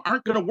 most of them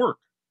aren't going to work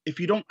if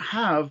you don't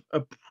have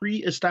a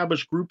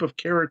pre-established group of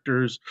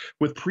characters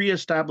with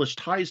pre-established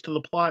ties to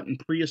the plot and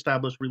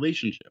pre-established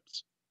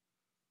relationships.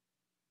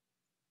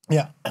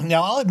 Yeah.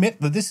 Now, I'll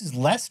admit that this is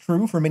less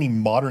true for many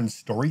modern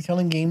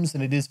storytelling games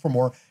than it is for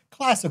more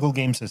classical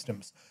game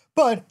systems.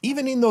 But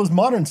even in those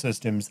modern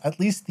systems, at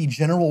least the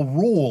general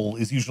role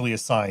is usually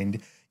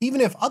assigned,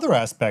 even if other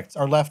aspects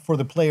are left for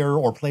the player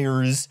or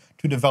players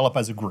to develop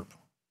as a group.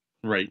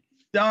 Right.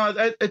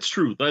 It's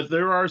true.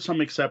 There are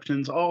some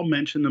exceptions. I'll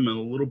mention them in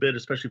a little bit,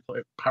 especially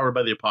Powered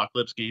by the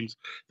Apocalypse games.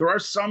 There are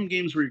some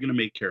games where you're going to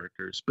make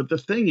characters. But the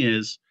thing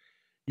is,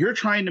 you're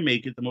trying to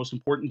make it the most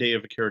important day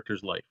of a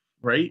character's life,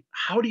 right?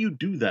 How do you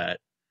do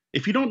that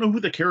if you don't know who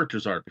the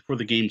characters are before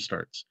the game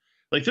starts?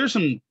 Like, there's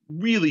some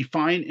really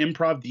fine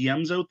improv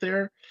DMs out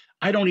there.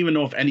 I don't even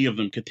know if any of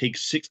them could take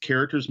 6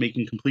 characters,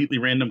 making completely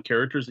random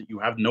characters that you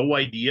have no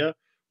idea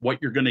what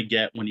you're going to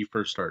get when you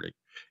first started.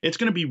 It's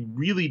going to be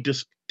really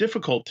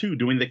difficult, too,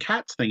 doing the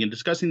cats thing and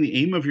discussing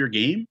the aim of your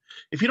game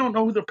if you don't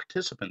know who the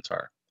participants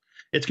are.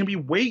 It's going to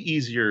be way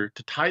easier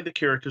to tie the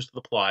characters to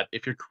the plot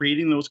if you're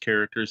creating those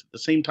characters at the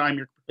same time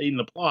you're creating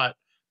the plot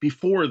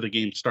before the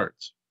game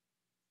starts.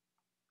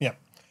 Yeah.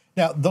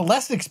 Now, the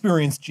less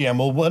experienced GM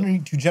will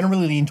want to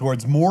generally lean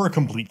towards more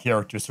complete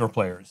characters for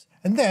players.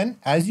 And then,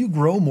 as you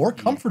grow more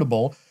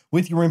comfortable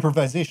with your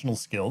improvisational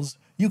skills,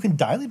 you can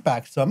dial it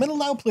back some and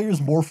allow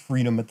players more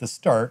freedom at the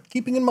start,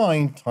 keeping in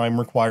mind time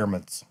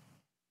requirements.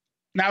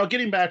 Now,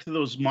 getting back to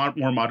those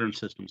more modern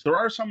systems, there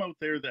are some out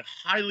there that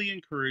highly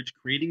encourage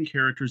creating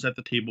characters at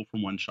the table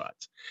from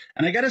one-shots.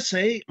 And I got to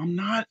say, I'm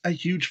not a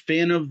huge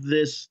fan of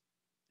this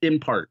in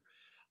part.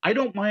 I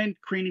don't mind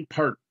creating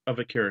part of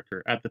a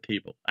character at the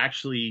table.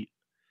 Actually,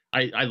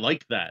 I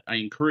like that. I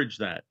encourage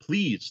that.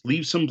 Please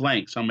leave some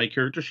blanks on my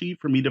character sheet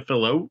for me to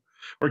fill out,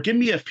 or give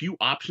me a few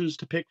options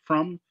to pick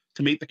from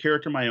to make the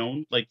character my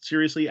own. Like,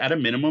 seriously, at a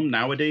minimum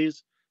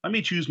nowadays, let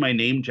me choose my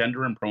name,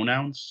 gender, and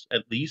pronouns,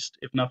 at least,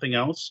 if nothing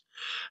else.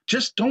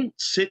 Just don't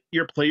sit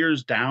your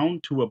players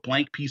down to a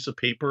blank piece of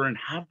paper and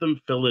have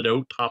them fill it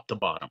out top to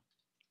bottom.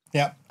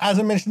 Yeah, as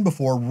I mentioned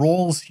before,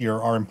 roles here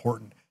are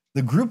important.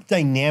 The group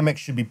dynamic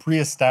should be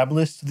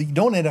pre-established so that you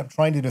don't end up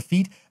trying to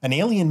defeat an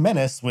alien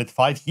menace with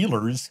 5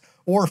 healers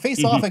or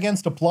face off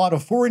against a plot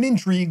of foreign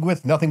intrigue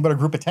with nothing but a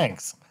group of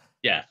tanks.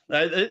 Yeah.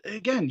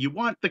 Again, you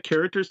want the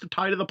characters to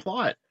tie to the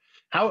plot.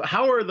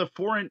 How are the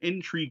foreign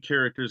intrigue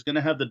characters going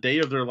to have the day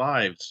of their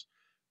lives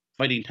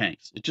fighting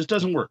tanks? It just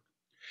doesn't work.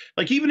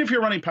 Like, even if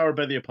you're running Powered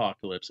by the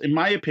Apocalypse, in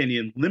my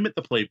opinion, limit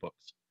the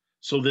playbooks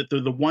so that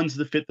they're the ones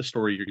that fit the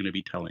story you're going to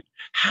be telling.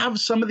 Have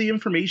some of the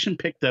information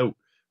picked out,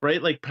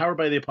 right? Like Powered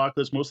by the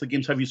Apocalypse, most of the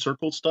games have you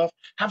circled stuff.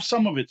 Have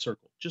some of it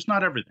circled, just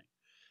not everything.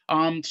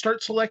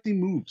 Start selecting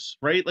moves,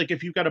 right? Like,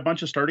 if you've got a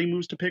bunch of starting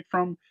moves to pick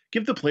from,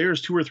 give the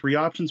players 2 or 3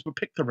 options, but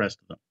pick the rest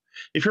of them.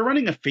 If you're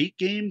running a fate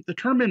game,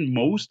 determine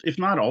most, if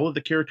not all, of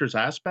the character's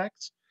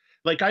aspects.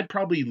 Like, I'd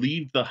probably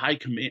leave the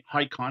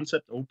high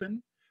concept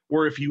open,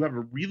 or if you have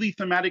a really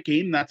thematic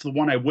game, that's the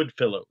one I would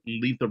fill out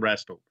and leave the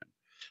rest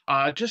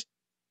open. Just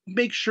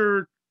make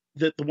sure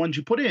that the ones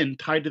you put in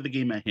tied to the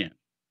game at hand.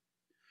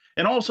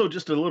 And also,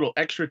 just a little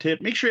extra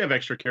tip, make sure you have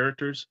extra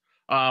characters.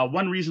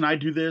 One reason I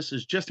do this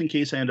is just in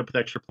case I end up with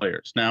extra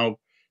players. Now,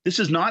 this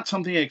is not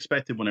something I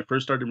expected when I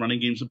first started running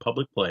games in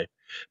public play,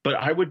 but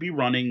I would be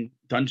running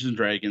Dungeons &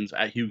 Dragons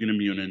at Hugon and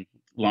Munin,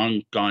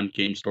 long gone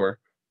game store.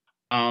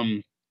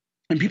 And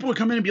people would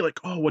come in and be like,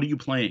 oh, what are you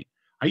playing?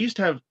 I used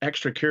to have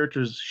extra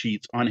characters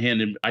sheets on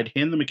hand, and I'd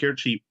hand them a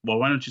character sheet. Well,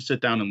 why don't you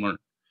sit down and learn?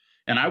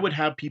 And I would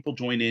have people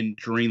join in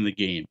during the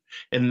game.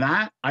 And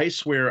that, I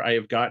swear, I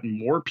have gotten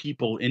more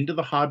people into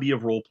the hobby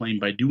of role-playing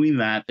by doing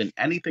that than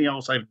anything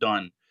else I've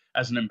done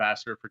as an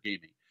ambassador for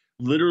gaming.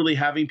 Literally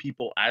having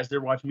people, as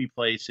they're watching me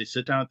play, say,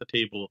 sit down at the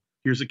table,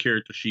 here's a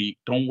character sheet,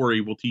 don't worry,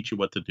 we'll teach you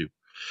what to do.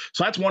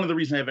 So that's one of the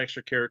reasons I have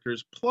extra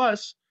characters.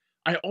 Plus,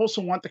 I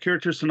also want the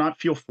characters to not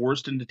feel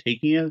forced into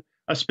taking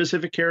a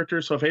specific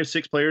character. So if I have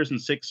 6 players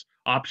and 6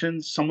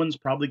 options, someone's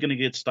probably going to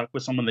get stuck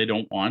with someone they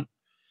don't want.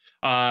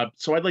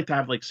 So I'd like to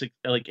have like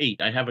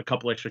 8. I have a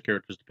couple extra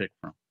characters to pick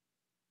from.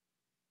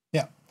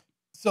 Yeah.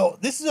 So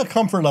this is a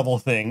comfort level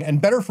thing, and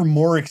better for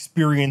more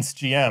experienced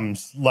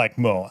GMs like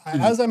Mo.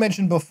 As I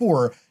mentioned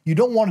before, you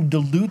don't want to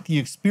dilute the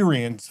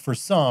experience for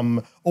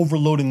some,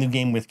 overloading the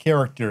game with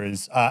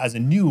characters as a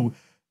new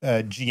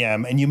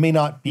GM, and you may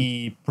not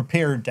be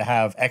prepared to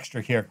have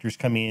extra characters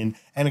come in.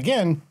 And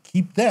again,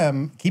 keep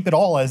it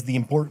all as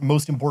the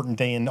most important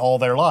day in all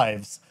their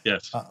lives.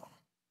 Yes.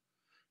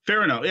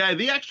 Fair enough. Yeah,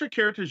 the extra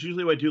characters,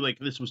 usually what I do, like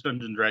this was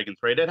Dungeons & Dragons,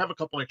 right? I'd have a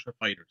couple extra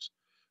fighters,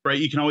 right?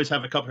 You can always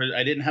have a couple.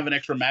 I didn't have an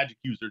extra magic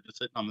user just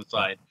sitting on the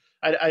side.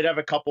 I'd have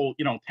a couple,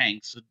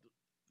 tanks,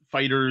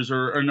 fighters,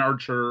 or an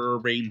archer or a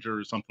ranger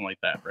or something like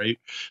that, right?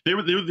 They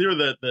were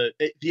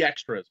the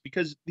extras,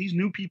 because these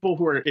new people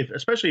who are,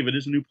 especially if it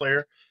is a new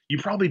player, you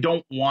probably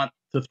don't want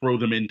to throw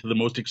them into the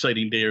most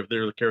exciting day of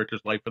their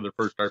character's life for their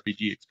first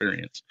RPG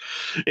experience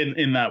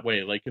in that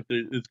way, like if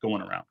it's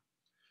going around.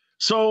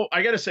 So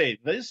I got to say,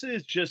 this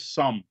is just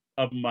some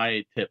of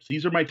my tips.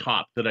 These are my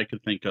top that I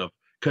could think of,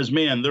 because,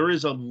 man, there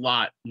is a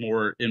lot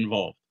more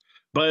involved.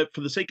 But for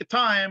the sake of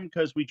time,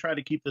 because we try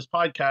to keep this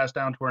podcast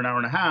down to an hour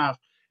and a half,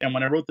 and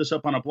when I wrote this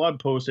up on a blog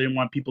post, I didn't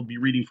want people to be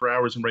reading for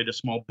hours and write a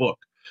small book.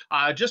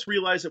 I just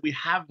realized that we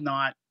have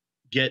not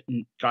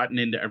gotten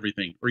into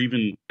everything, or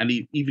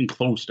even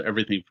close to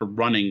everything for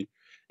running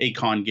a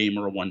con game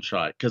or a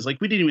one-shot. Because, like,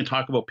 we didn't even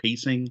talk about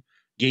pacing,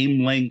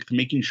 game length,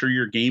 making sure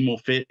your game will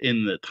fit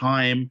in the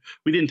time.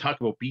 We didn't talk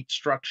about beat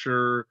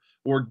structure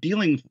or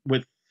dealing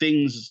with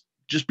things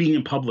just being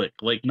in public,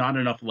 like not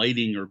enough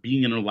lighting or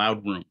being in a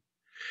loud room.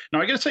 Now,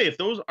 I got to say, if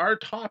those are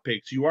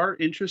topics you are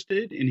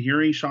interested in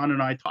hearing Sean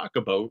and I talk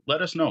about,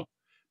 let us know.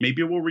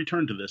 Maybe we'll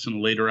return to this in a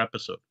later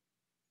episode.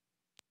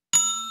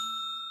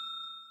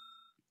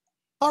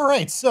 All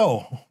right,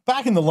 so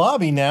back in the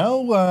lobby now.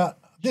 We're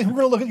going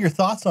to look at your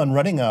thoughts on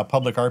running a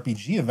public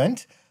RPG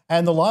event.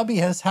 And the lobby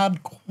has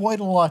had quite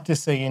a lot to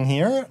say in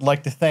here. I'd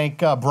like to thank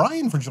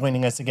Brian for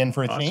joining us again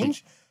for a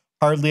change.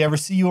 Hardly ever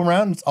see you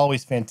around. It's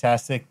always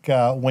fantastic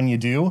when you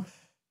do.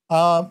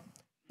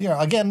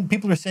 Again,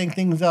 people are saying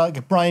things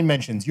like Brian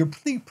mentions. Your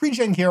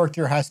pre-gen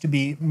character has to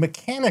be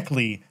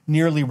mechanically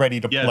nearly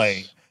ready to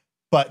play,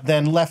 but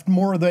then left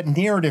more of the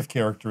narrative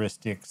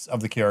characteristics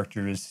of the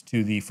characters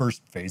to the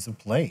first phase of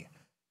play.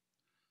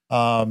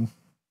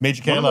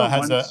 Major Kayla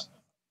has a...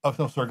 Oh,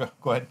 no, sorry,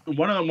 go ahead.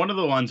 One of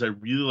the ones I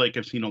really like,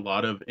 I've seen a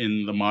lot of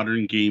in the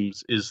modern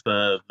games, is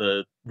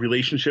the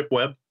relationship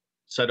web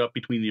set up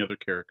between the other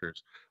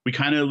characters. We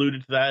kind of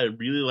alluded to that. I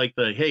really like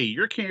hey,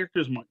 your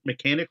character's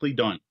mechanically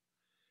done.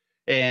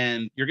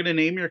 And you're going to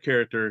name your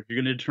character.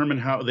 You're going to determine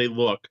how they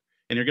look.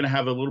 and you're going to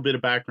have a little bit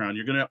of background.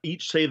 You're going to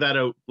each say that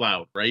out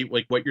loud, right?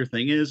 Like what your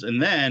thing is.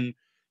 And then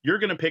you're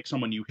going to pick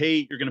someone you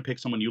hate. You're going to pick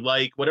someone you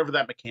like, whatever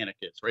that mechanic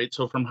is, right?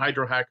 So from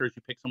Hydro Hackers,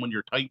 you pick someone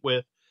you're tight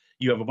with.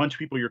 You have a bunch of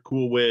people you're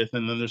cool with,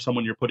 and then there's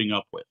someone you're putting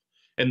up with.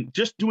 And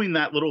just doing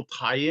that little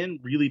tie-in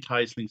really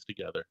ties things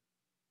together.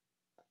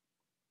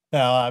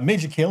 Now,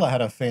 Major Kayla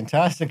had a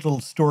fantastic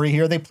little story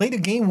here. They played a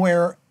game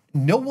where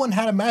no one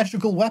had a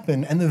magical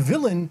weapon, and the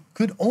villain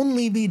could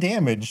only be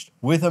damaged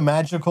with a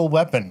magical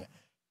weapon.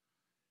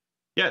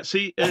 Yeah,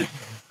 see,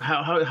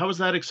 how is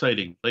that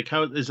exciting? Like,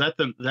 how is that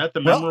the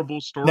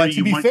memorable story? Now,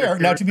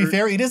 to be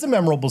fair, it is a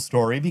memorable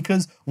story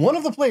because one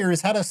of the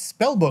players had a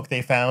spell book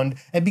they found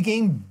and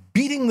began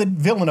beating the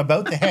villain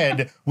about the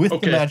head with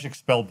the magic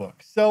spell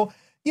book. So,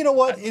 you know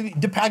what?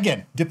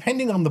 Again,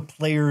 depending on the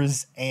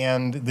players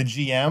and the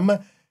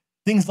GM,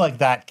 things like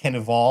that can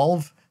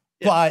evolve.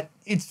 Yeah. But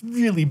it's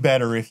really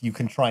better if you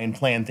can try and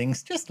plan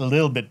things just a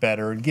little bit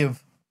better and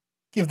give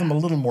them a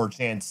little more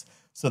chance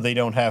so they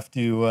don't have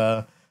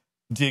to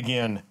dig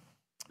in.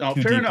 No,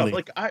 fair enough.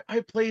 Like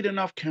I played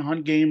enough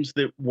con games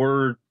that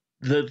were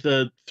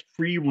the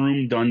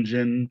 3-room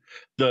dungeon,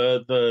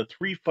 the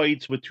 3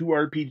 fights with 2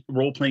 RPG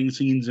role-playing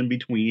scenes in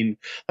between.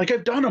 Like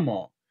I've done them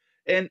all.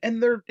 And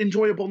they're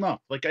enjoyable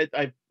enough. Like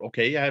I've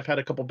had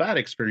a couple bad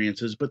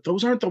experiences, but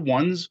those aren't the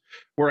ones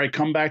where I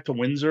come back to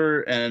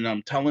Windsor and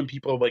I'm telling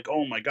people like,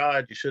 oh my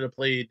God, you should have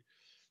played,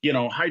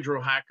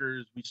 Hydro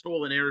Hackers. We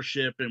stole an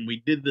airship and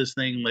we did this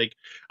thing. Like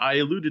I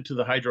alluded to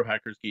the Hydro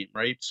Hackers game,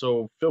 right?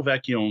 So Phil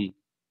Vecchione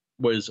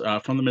was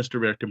from the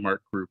Misdirected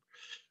Mark group,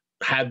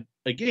 had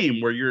a game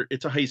where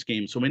it's a heist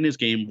game. So in his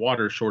game,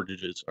 water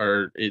shortages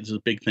is a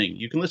big thing.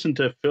 You can listen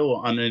to Phil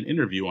on an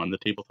interview on the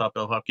Tabletop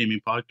Bellhop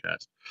Gaming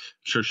podcast.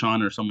 I'm sure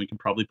Sean or someone can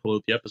probably pull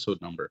out the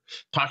episode number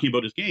talking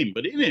about his game.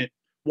 But in it,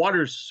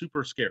 water is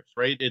super scarce,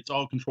 right? It's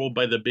all controlled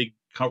by the big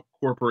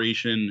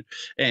corporation,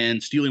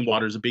 and stealing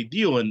water is a big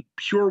deal. And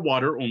pure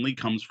water only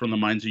comes from the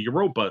mines of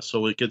Europa,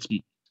 so it gets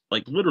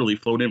like literally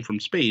float in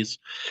from space.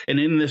 And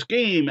in this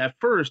game, at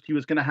first, he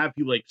was going to have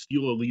you like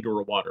steal a liter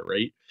of water,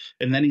 right?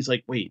 And then he's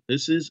like, wait,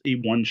 this is a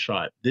one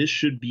shot. This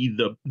should be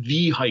the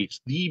heist,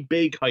 the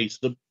big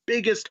heist, the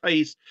biggest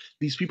heist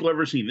these people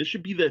ever seen. This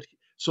should be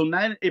so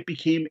then it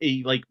became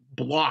a like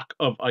block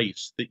of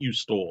ice that you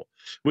stole,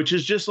 which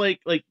is just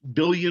like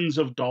billions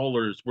of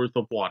dollars worth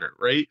of water,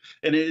 right?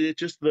 And it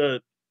just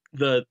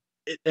and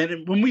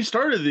when we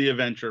started the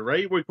adventure,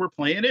 right, we're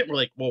playing it, we're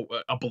like, well,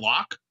 a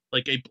block,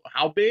 like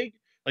how big?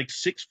 Like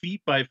 6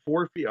 feet by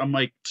 4 feet. I'm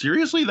like,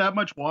 seriously, that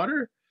much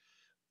water?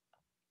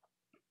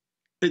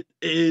 It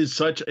is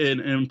such an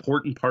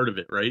important part of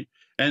it, right?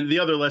 And the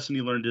other lesson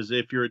you learned is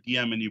if you're a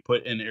DM and you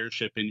put an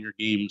airship in your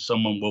game,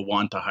 someone will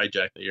want to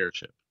hijack the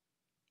airship.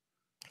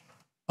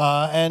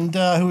 And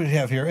who do we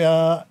have here?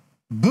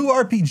 Boo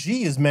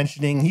RPG is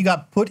mentioning he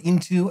got put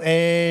into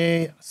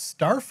a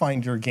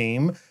Starfinder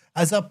game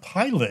as a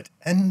pilot,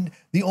 and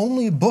the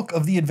only book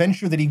of the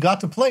adventure that he got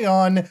to play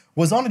on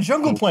was on a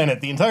jungle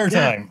planet the entire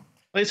time.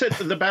 Like I said,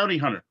 the bounty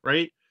hunter,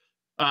 right?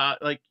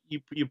 Like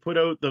you put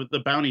out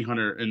the bounty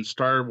hunter in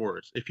Star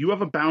Wars. If you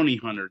have a bounty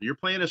hunter, you're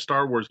playing a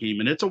Star Wars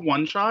game and it's a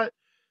one shot,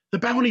 the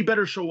bounty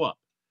better show up,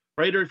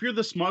 right? Or if you're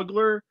the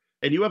smuggler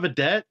and you have a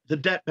debt, the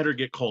debt better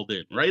get called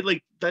in, right?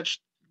 Like that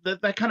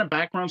kind of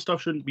background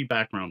stuff shouldn't be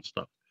background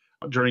stuff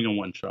during a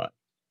one shot.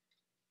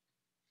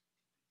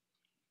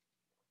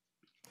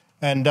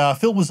 And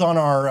Phil was on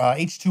our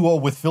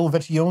H2O with Phil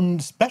Vecchione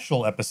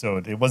special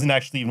episode. It wasn't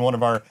actually in one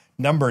of our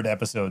numbered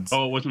episodes.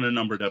 Oh, it wasn't a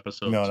numbered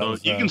episode. No,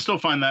 so you can still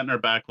find that in our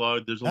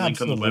backlog. There's a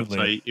link on the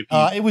website. If you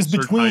it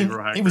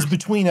was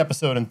between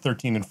episode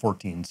 13 and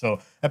 14. So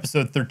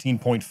episode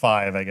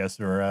 13.5, I guess,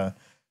 or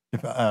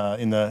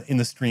in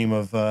the stream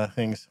of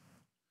things.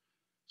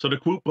 So to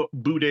quote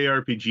Boudet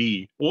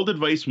RPG, old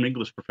advice from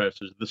English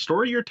professors: the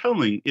story you're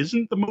telling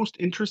isn't the most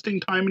interesting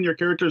time in your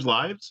characters'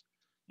 lives.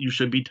 You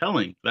should be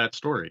telling that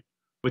story,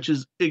 which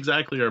is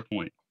exactly our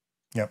point.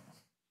 Yep,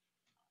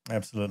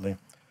 absolutely.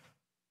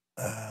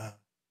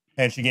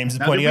 And she Games is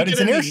pointing out it's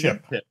an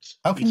airship.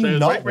 How can you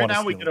not? Right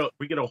now, we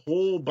get a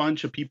whole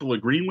bunch of people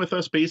agreeing with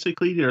us.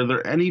 Basically, are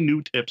there any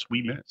new tips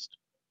we missed?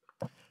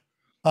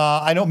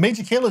 I know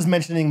Major Kayla is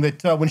mentioning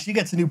that when she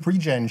gets a new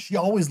pre-gen, she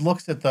always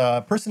looks at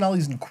the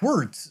personalities and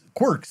quirks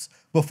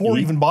before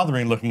even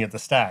bothering looking at the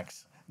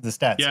stats.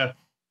 Yeah.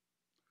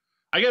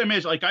 I gotta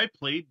admit, like I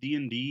played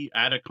D&D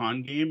at a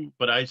con game,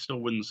 but I still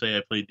wouldn't say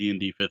I played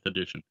D&D 5th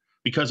edition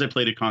because I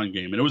played a con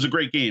game and it was a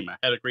great game. I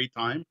had a great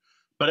time,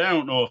 but I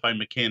don't know if I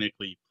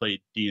mechanically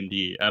played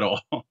D&D at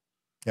all.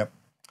 Yep.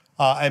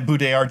 And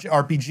Boudet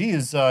RPG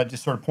is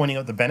just sort of pointing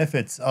out the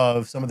benefits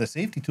of some of the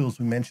safety tools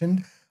we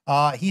mentioned.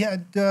 They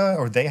had 2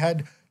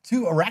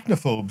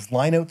 arachnophobes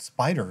line out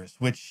spiders,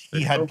 which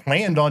he had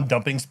planned on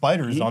dumping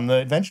spiders on the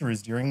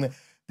adventurers during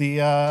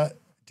the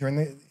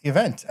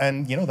event.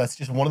 And, that's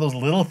just one of those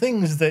little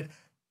things that,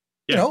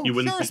 you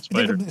wouldn't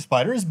think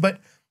spiders, but,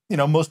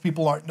 a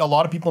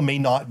lot of people may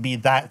not be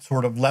that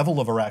sort of level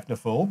of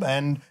arachnophobe.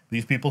 And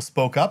these people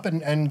spoke up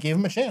and gave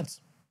him a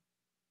chance.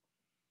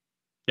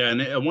 Yeah.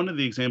 And one of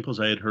the examples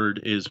I had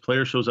heard is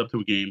player shows up to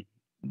a game.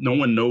 no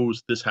one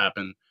knows this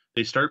happened.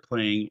 They start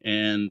playing,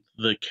 and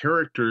the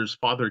character's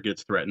father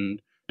gets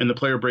threatened, and the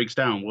player breaks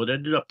down. Well, it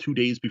ended up 2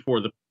 days before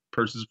the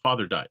person's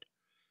father died.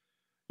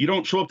 You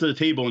don't show up to the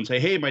table and say,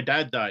 "Hey, my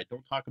dad died."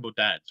 Don't talk about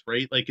dads,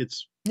 right? Like,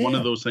 it's one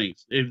of Yeah. those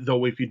things.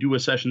 If you do a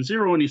session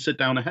 0 and you sit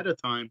down ahead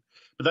of time,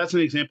 but that's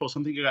an example of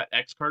something that got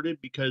X carded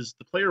because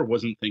the player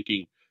wasn't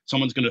thinking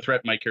someone's going to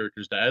threaten my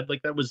character's dad.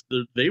 Like,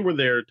 they were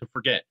there to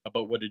forget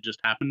about what had just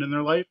happened in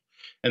their life,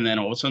 and then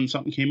all of a sudden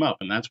something came up,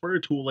 and that's where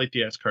a tool like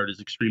the X card is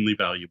extremely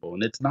valuable.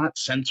 And it's not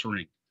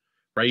censoring,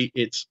 right?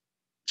 It's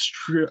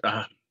true.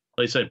 Like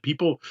I said,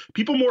 people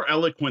more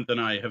eloquent than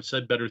I have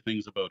said better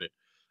things about it.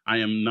 I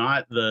am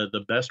not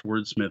the best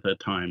wordsmith at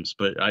times,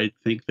 but I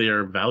think they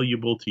are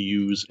valuable to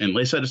use. And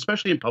like I said,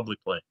 especially in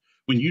public play,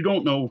 when you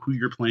don't know who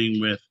you're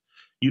playing with,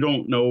 you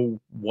don't know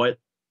what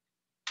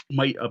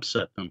might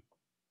upset them.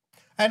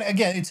 And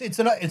again,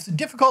 it's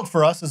difficult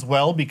for us as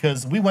well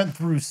because we went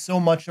through so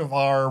much of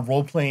our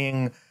role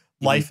playing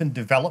life and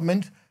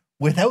development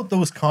without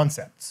those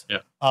concepts. Yeah.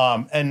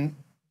 And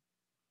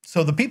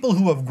so the people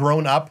who have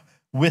grown up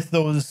with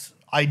those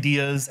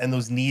ideas and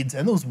those needs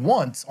and those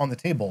wants on the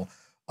table,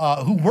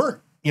 who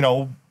weren't,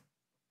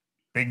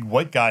 big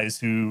white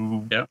guys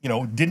who,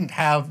 didn't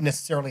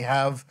necessarily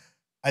have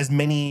as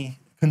many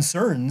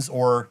concerns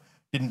or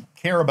didn't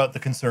care about the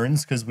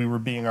concerns because we were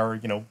being our,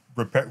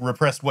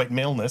 repressed white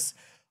maleness,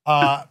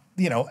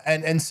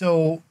 and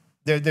so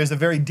there's a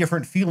very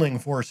different feeling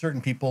for certain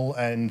people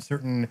and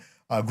certain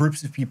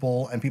groups of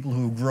people and people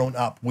who've grown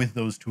up with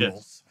those tools.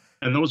 Yes.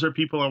 And those are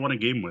people I want to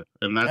game with.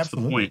 And that's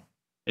Absolutely. The point,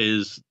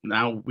 is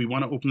now we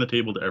want to open the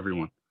table to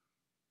everyone.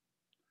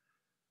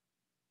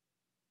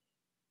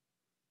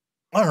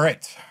 All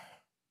right.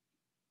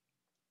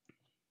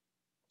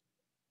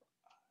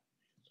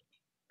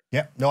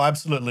 Yeah, no,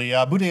 absolutely.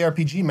 Bude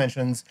RPG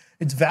mentions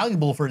it's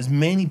valuable for as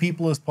many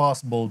people as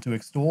possible to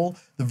extol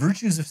the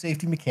virtues of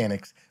safety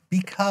mechanics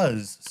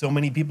because so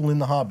many people in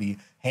the hobby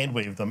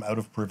handwave them out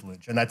of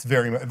privilege, and that's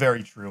very,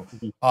 very true.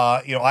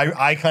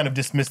 I kind of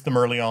dismissed them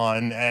early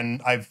on,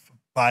 and I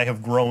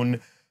have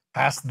grown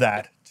past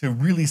that to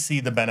really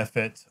see the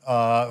benefit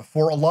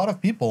for a lot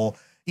of people,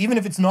 even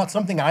if it's not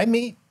something I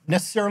may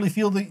necessarily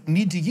feel the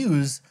need to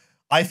use.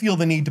 I feel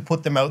the need to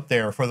put them out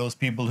there for those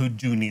people who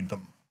do need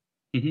them.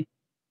 Mm-hmm.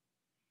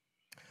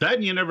 That,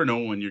 and you never know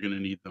when you're going to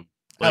need them.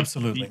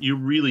 Absolutely. You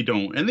really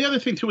don't. And the other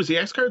thing, too, is the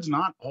X card's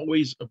not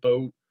always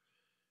about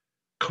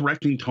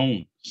correcting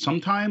tone.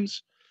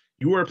 Sometimes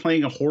you are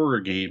playing a horror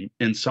game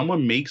and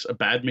someone makes a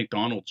bad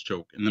McDonald's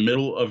joke in the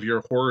middle of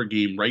your horror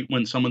game right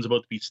when someone's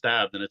about to be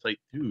stabbed. And it's like,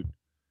 dude,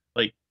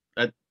 like,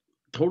 that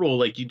total,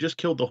 like, you just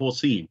killed the whole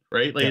scene,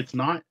 right? Like, It's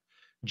not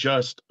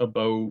just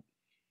about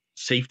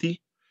safety.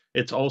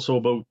 It's also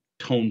about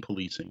tone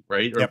policing,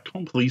 right? Or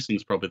tone policing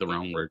is probably the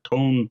wrong word.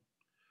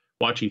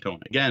 Watching tone.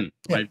 Again,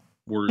 my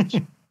words.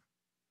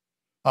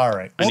 All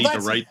right. I need to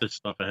write this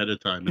stuff ahead of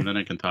time, and then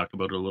I can talk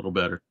about it a little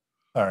better.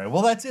 All right.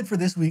 Well, that's it for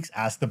this week's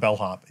Ask the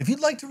Bellhop. If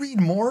you'd like to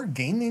read more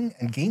gaming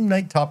and game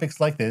night topics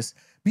like this,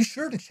 be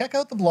sure to check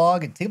out the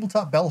blog at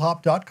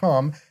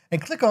tabletopbellhop.com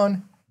and click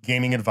on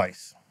Gaming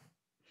Advice.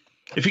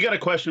 If you got a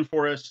question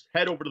for us,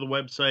 head over to the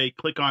website,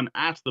 click on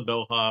Ask the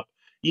Bellhop,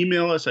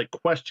 email us at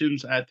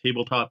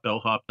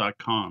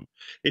questions@tabletopbellhop.com.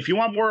 If you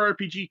want more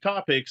RPG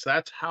topics,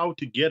 that's how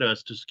to get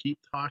us to keep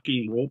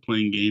talking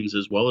role-playing games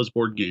as well as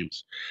board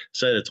games.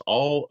 Said it's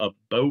all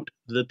about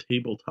the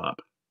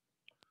tabletop.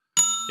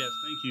 Yes,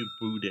 thank you,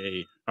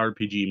 Bude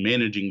RPG,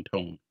 managing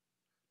tone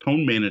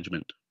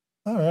management.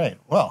 All right.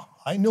 Well,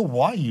 I know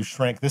why you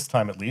shrank this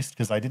time at least,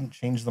 because I didn't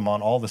change them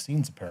on all the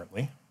scenes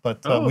apparently.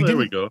 But there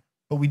we go.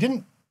 But we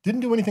didn't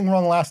do anything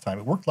wrong last time.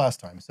 It worked last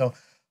time. So,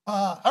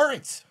 all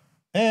right.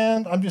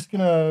 And I'm just going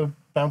to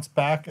bounce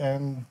back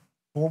and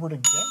forward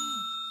again.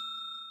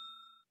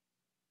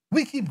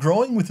 We keep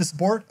growing with the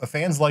support of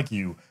fans like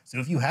you. So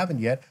if you haven't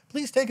yet,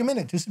 please take a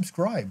minute to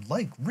subscribe,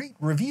 like, rate,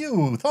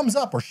 review, thumbs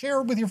up, or share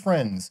it with your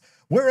friends.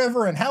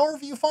 Wherever and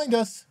however you find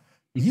us,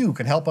 you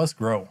can help us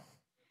grow.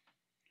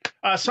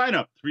 Sign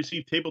up to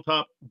receive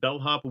Tabletop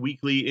Bellhop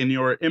Weekly in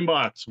your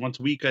inbox. Once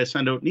a week, I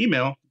send out an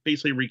email.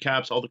 Basically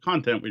recaps all the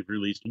content we've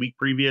released the week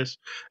previous,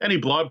 any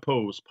blog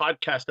posts,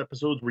 podcast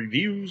episodes,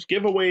 reviews,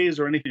 giveaways,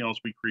 or anything else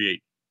we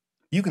create.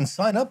 You can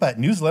sign up at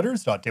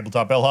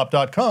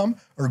newsletters.tabletopbellhop.com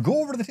or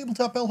go over to the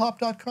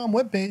tabletopbellhop.com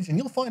webpage and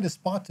you'll find a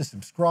spot to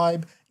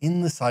subscribe in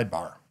the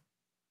sidebar.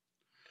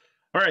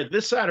 All right,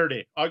 this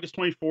Saturday, August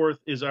 24th,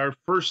 is our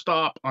first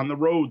stop on the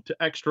road to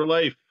Extra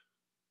Life.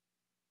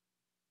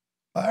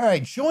 All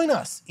right, join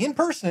us in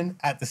person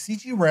at the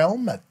CG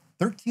Realm at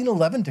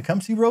 1311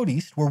 Tecumseh Road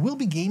East, where we'll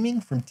be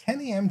gaming from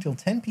 10 a.m. till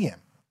 10 p.m.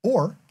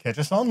 Or catch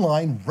us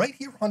online right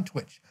here on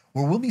Twitch,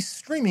 where we'll be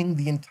streaming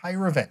the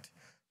entire event.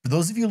 For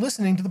those of you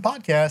listening to the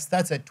podcast,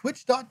 that's at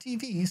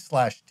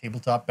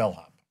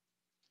twitch.tv/tabletopbellhop.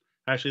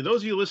 Actually,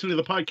 those of you listening to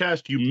the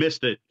podcast, you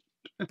missed it.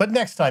 But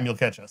next time you'll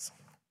catch us.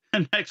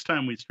 And next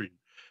time we stream.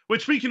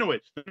 Which, speaking of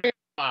which, the next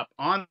stop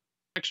on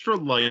Extra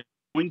Life is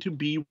going to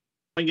be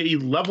a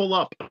Level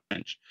Up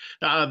event.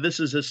 This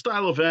is a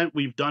style event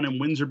we've done in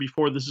Windsor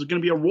before. This is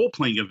going to be a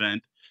role-playing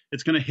event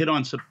It's going to hit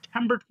on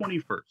September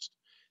 21st.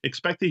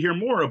 Expect to hear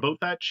more about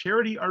that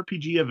charity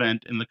RPG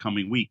event in the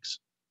coming weeks.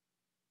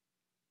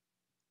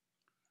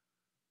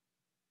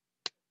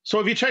 So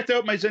have you checked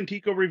out my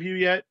Zentico review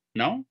yet?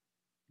 No?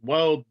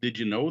 Well, did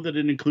you know that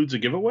it includes a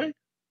giveaway?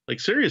 Like,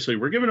 seriously,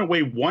 we're giving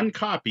away one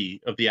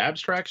copy of the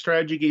abstract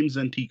strategy game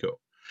Zentico.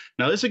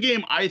 Now, this is a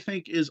game I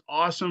think is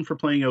awesome for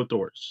playing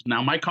outdoors.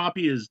 Now, my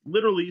copy is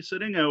literally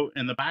sitting out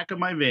in the back of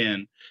my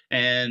van,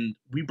 and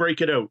we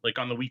break it out, like,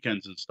 on the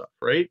weekends and stuff,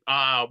 right?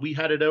 We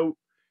had it out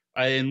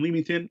in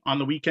Leamington on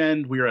the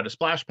weekend. We were at a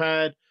splash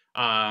pad.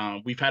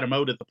 We've had them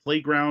out at the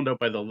playground out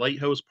by the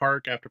Lighthouse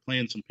Park after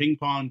playing some ping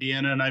pong.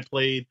 Deanna and I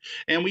played.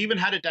 And we even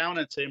had it down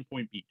at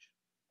Sandpoint Beach.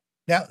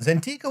 Now,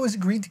 Zentico has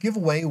agreed to give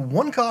away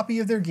one copy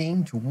of their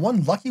game to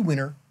one lucky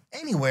winner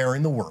anywhere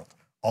in the world.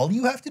 All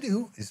you have to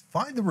do is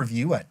find the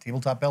review at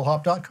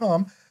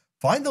tabletopbellhop.com,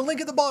 find the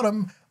link at the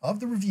bottom of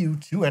the review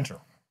to enter.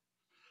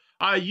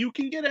 You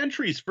can get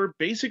entries for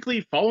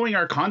basically following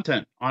our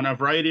content on a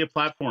variety of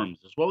platforms,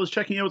 as well as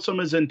checking out some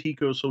of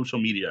Zentico's social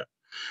media.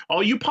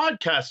 All you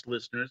podcast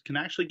listeners can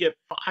actually get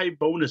 5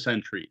 bonus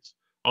entries.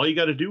 All you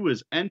got to do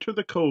is enter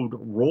the code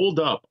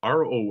ROLLEDUP,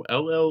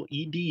 ROLLEDUP,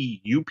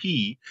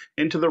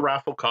 into the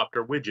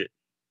Rafflecopter widget.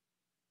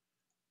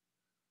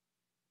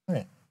 All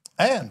right.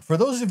 And for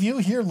those of you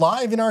here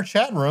live in our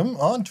chat room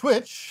on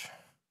Twitch,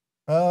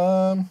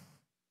 oh,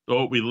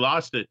 we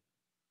lost it.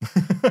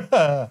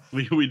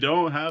 we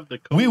don't have the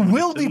code. We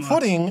will be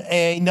putting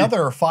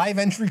another 5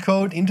 entry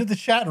code into the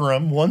chat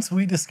room once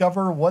we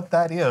discover what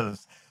that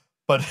is.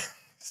 But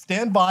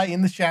stand by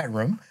in the chat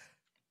room.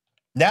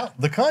 Now,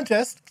 the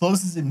contest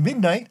closes at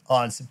midnight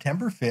on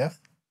September 5th,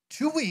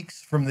 2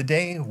 weeks from the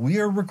day we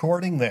are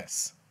recording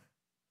this.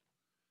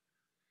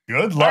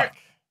 Good luck.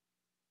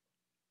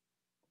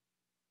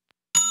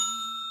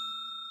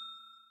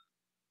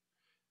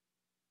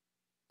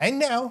 And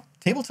now,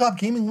 Tabletop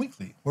Gaming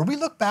Weekly, where we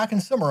look back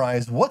and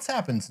summarize what's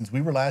happened since we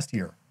were last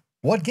here.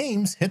 What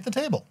games hit the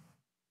table?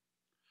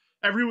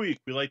 Every week,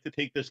 we like to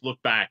take this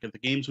look back at the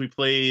games we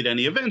played,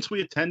 any events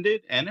we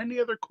attended, and any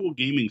other cool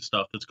gaming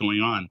stuff that's going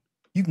on.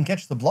 You can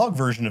catch the blog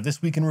version of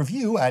This Week in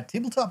Review at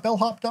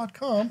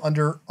tabletopbellhop.com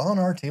under On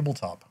Our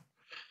Tabletop.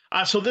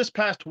 So this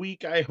past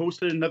week, I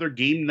hosted another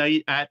game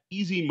night at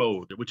Easy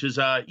Mode, which is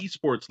an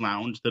esports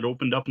lounge that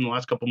opened up in the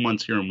last couple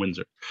months here in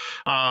Windsor.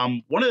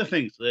 One of the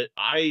things that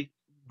I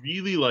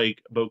really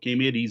like about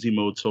gaming at Easy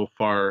Mode so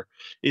far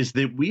is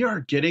that we are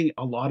getting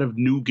a lot of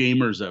new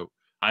gamers out.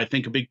 I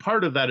think a big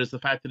part of that is the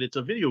fact that it's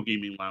a video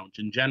gaming lounge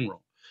in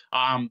general.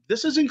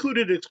 This has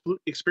included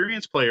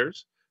experienced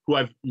players who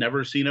I've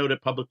never seen out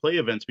at public play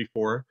events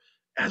before,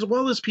 as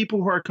well as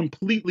people who are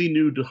completely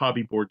new to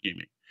hobby board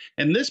gaming.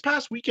 And this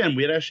past weekend,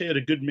 we actually had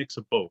a good mix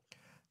of both.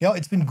 You know,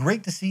 it's been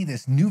great to see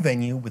this new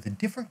venue with a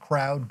different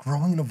crowd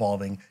growing and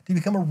evolving to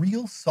become a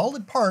real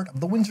solid part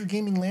of the Windsor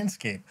gaming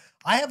landscape.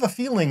 I have a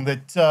feeling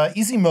that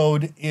Easy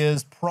Mode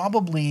is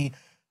probably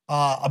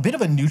a bit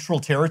of a neutral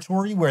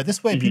territory where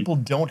this way people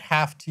don't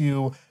have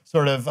to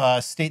sort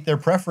of state their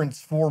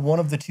preference for one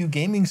of the 2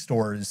 gaming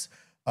stores,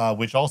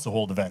 which also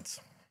hold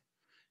events.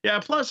 Yeah,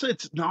 plus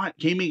it's not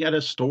gaming at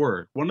a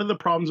store. One of the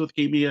problems with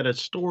gaming at a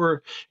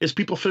store is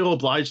people feel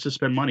obliged to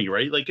spend money,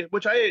 right? Like,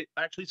 which I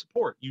actually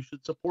support. You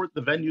should support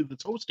the venue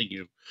that's hosting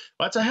you.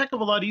 But it's a heck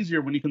of a lot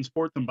easier when you can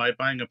support them by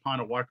buying a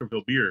pound of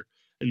Walkerville beer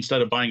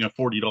instead of buying a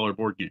 $40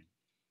 board game.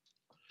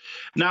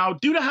 Now,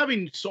 due to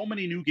having so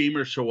many new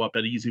gamers show up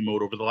at Easy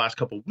Mode over the last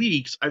couple of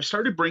weeks, I've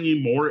started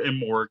bringing more and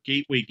more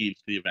gateway games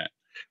to the event,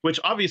 which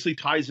obviously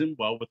ties in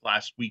well with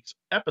last week's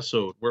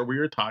episode where we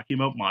were talking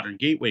about modern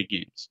gateway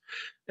games.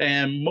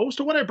 And most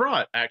of what I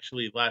brought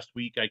actually last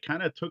week, I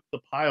kind of took the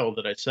pile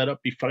that I set up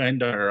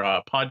behind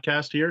our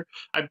podcast here.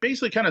 I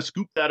basically kind of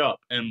scooped that up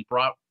and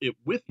brought it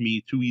with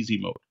me to Easy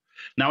Mode.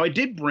 Now, I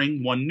did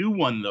bring one new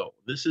one, though.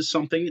 This is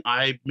something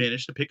I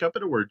managed to pick up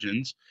at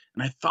Origins,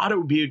 and I thought it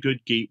would be a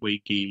good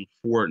gateway game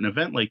for an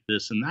event like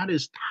this, and that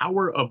is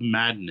Tower of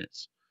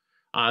Madness.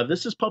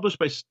 This is published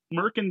by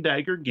Smirk and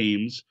Dagger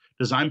Games,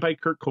 designed by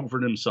Kurt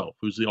Covert himself,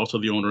 who's also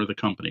the owner of the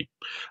company.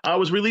 It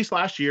was released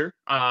last year.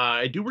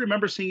 I do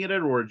remember seeing it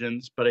at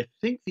Origins, but I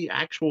think the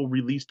actual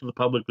release to the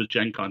public was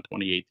Gen Con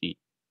 2018.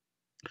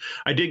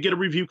 I did get a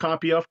review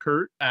copy of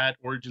Kurt at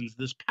Origins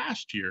this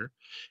past year,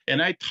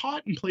 and I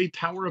taught and played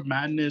Tower of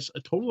Madness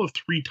a total of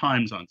 3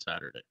 times on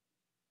Saturday.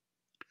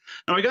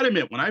 Now, I got to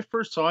admit, when I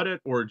first saw it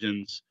at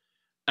Origins,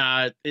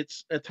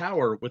 it's a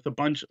tower with a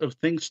bunch of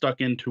things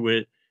stuck into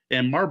it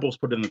and marbles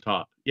put in the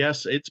top.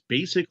 Yes, it's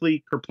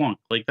basically Kerplunk.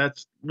 Like,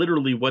 that's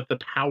literally what the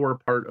tower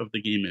part of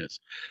the game is.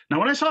 Now,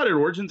 when I saw it at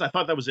Origins, I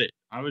thought that was it.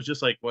 I was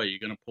just like, what, you're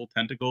going to pull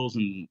tentacles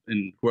and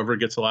whoever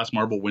gets the last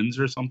marble wins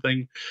or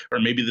something?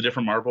 Or maybe the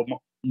different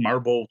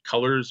marble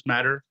colors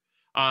matter?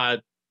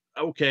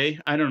 Okay,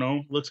 I don't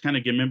know. Looks kind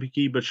of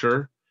gimmicky, but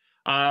sure.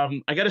 I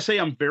got to say,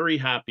 I'm very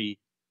happy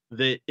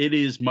that it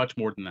is much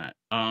more than that.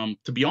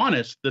 To be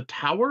honest, the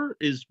tower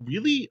is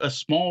really a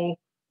small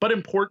but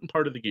important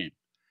part of the game.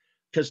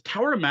 Because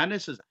Tower of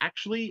Madness is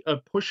actually a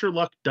push your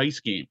luck dice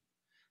game.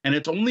 And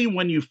it's only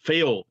when you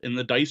fail in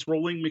the dice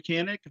rolling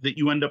mechanic that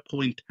you end up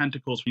pulling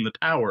tentacles from the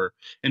tower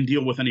and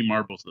deal with any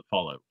marbles that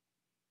fall out.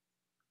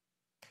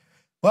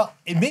 Well,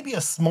 it may be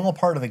a small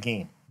part of the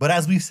game, but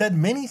as we've said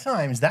many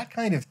times, that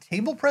kind of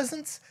table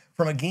presence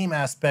from a game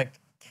aspect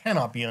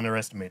cannot be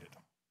underestimated.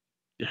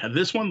 Yeah,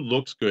 this one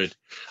looks good.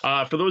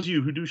 For those of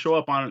you who do show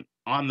up on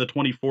the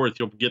 24th,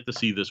 you'll get to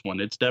see this one.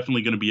 It's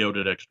definitely going to be out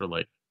at Extra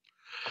Life.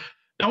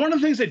 Now, one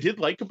of the things I did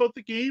like about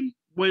the game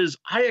was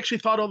I actually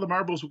thought all the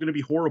marbles were going to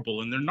be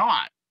horrible, and they're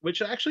not,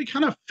 which actually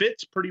kind of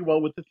fits pretty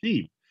well with the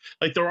theme.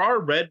 Like, there are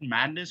red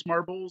madness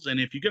marbles, and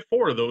if you get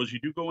 4 of those, you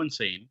do go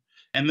insane.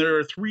 And there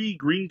are 3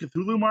 green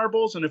Cthulhu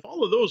marbles, and if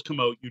all of those come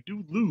out, you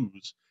do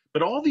lose.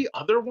 But all the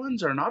other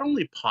ones are not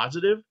only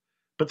positive,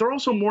 but they're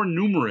also more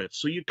numerous.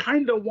 So you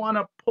kind of want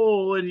to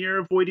pull, and you're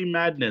avoiding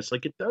madness.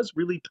 Like, it does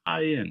really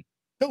tie in.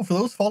 So for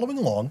those following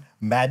along,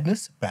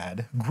 madness,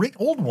 bad, great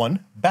old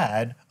one,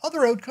 bad,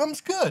 other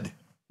outcomes, good.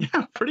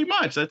 Yeah, pretty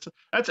much.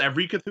 That's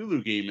every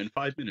Cthulhu game in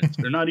 5 minutes.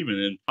 They're not even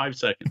in 5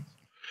 seconds.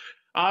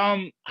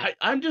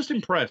 I'm just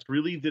impressed,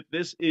 really, that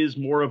this is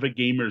more of a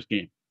gamer's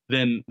game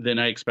than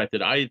I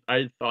expected. I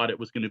thought it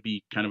was going to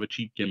be kind of a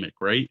cheap gimmick,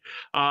 right?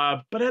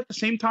 But at the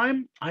same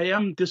time, I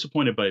am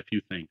disappointed by a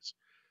few things.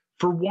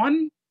 For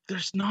one,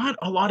 there's not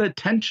a lot of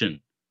tension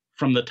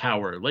from the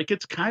tower. Like,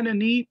 it's kind of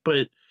neat,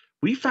 but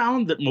we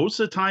found that most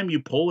of the time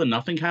you pull and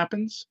nothing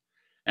happens.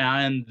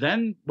 And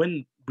then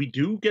when we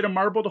do get a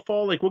marble to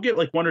fall, like, we'll get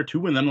like 1 or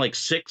 2, and then like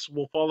 6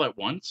 will fall at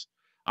once,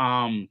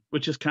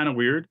 which is kind of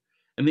weird.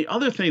 And the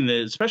other thing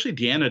that especially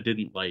Deanna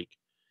didn't like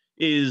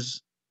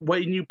is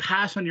when you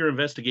pass on your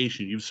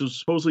investigation, you've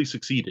supposedly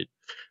succeeded.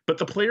 But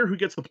the player who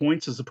gets the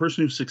points is the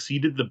person who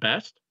succeeded the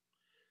best.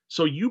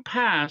 So you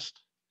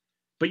passed,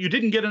 but you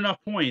didn't get enough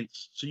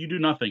points, so you do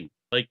nothing.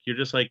 Like, you're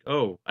just like,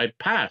 oh, I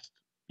passed.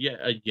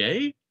 Yeah,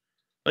 yay?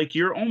 Like,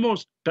 you're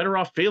almost better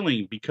off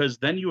failing, because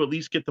then you at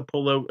least get to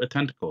pull out a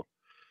tentacle.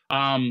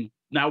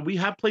 Now, we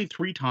have played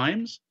 3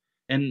 times,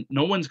 and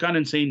no one's gone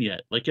insane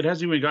yet. Like, it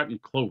hasn't even gotten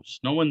close.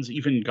 No one's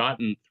even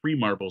gotten 3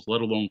 marbles,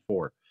 let alone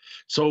 4.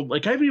 So,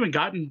 like, I haven't even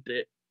gotten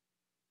to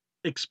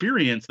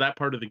experience that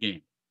part of the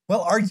game.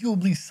 Well,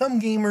 arguably,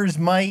 some gamers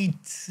might...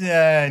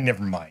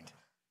 never mind.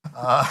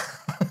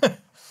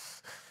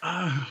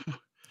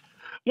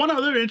 One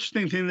other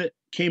interesting thing that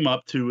came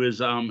up, too, is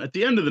at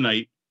the end of the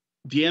night,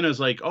 Deanna's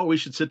like, oh, we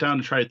should sit down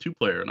and try a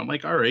 2-player. And I'm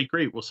like, all right,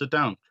 great. We'll sit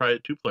down, try a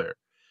 2-player.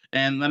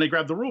 And then I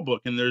grabbed the rule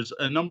book, and there's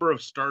a number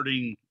of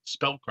starting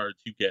spell cards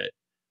you get.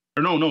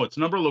 Or no, it's a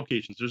number of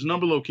locations. There's a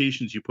number of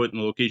locations you put in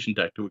the location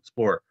deck to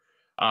explore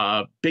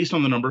based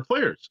on the number of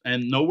players.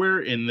 And nowhere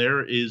in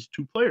there is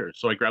 2 players.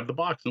 So I grabbed the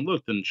box and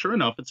looked, and sure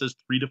enough, it says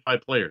 3 to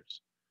 5 players.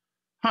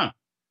 Huh,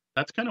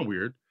 that's kind of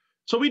weird.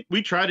 So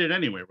we tried it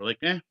anyway. We're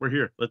like, we're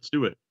here. Let's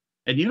do it.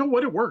 And you know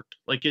what? It worked.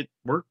 Like, it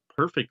worked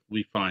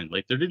perfectly fine.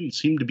 Like, there didn't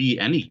seem to be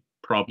any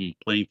problem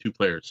playing 2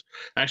 players.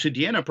 Actually,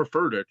 Deanna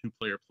preferred a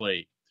 2-player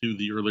play to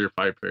the earlier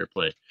 5-player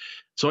play.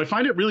 So I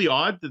find it really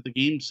odd that the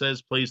game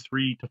says plays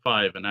 3 to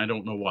 5, and I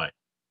don't know why.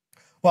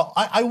 Well,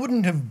 I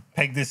wouldn't have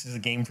pegged this as a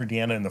game for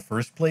Deanna in the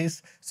first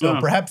place, so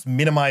perhaps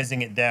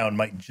minimizing it down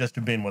might just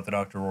have been what the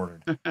doctor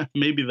ordered.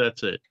 Maybe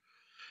that's it.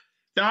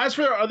 Now, as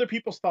for other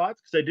people's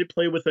thoughts, because I did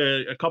play with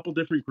a couple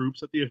different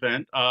groups at the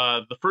event,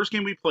 the first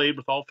game we played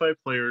with all 5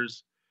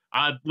 players,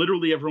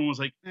 literally everyone was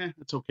like,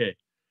 it's okay.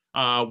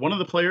 One of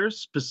the players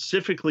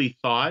specifically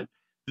thought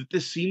that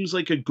this seems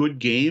like a good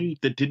game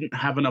that didn't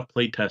have enough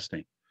play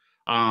testing.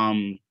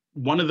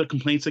 One of the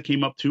complaints that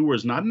came up too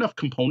was not enough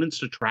components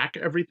to track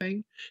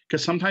everything,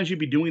 because sometimes you'd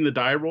be doing the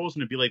die rolls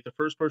and it'd be like the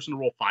first person to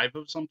roll 5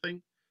 of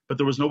something, but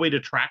there was no way to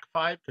track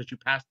 5 because you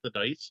passed the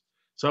dice.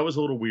 So that was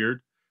a little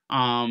weird.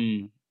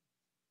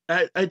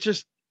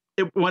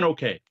 It went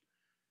okay.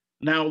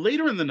 Now,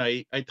 later in the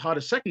night, I taught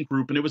a second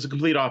group, and it was a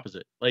complete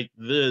opposite. Like,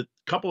 the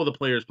couple of the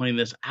players playing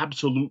this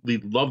absolutely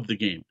loved the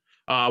game.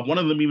 One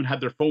of them even had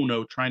their phone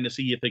out trying to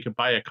see if they could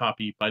buy a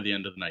copy by the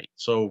end of the night.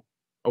 So,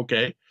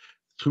 okay,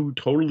 2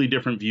 totally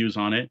different views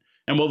on it.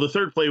 And well, the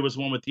third play was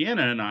the one with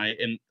Deanna and I,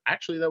 and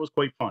actually that was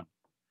quite fun.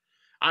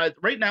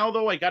 Right now,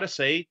 though, I gotta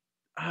say,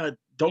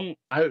 don't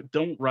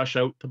rush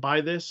out to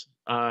buy this.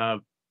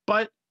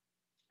 But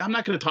I'm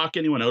not going to talk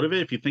anyone out of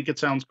it. If you think it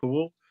sounds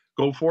cool,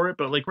 go for it.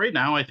 But like right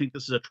now, I think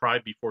this is a try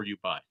before you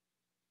buy.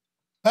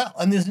 Well,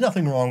 and there's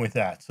nothing wrong with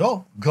that.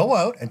 So go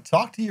out and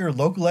talk to your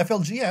local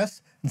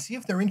FLGS and see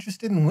if they're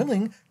interested and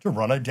willing to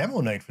run a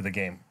demo night for the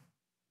game.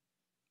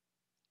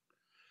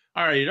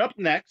 All right, up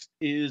next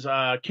is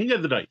King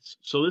of the Dice.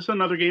 So this is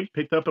another game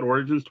picked up at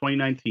Origins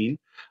 2019.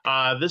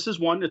 This is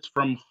one that's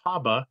from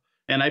Haba,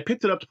 and I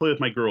picked it up to play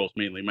with my girls,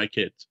 mainly my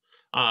kids.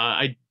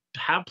 I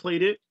have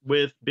played it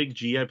with Big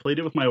G. I played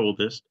it with my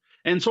oldest,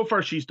 and so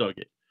far she's dug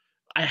it.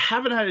 I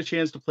haven't had a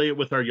chance to play it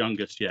with our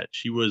youngest yet.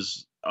 She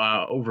was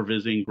over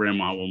visiting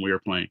grandma when we were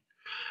playing.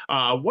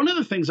 One of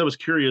the things I was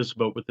curious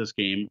about with this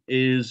game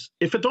is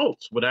if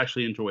adults would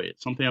actually enjoy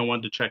it, something I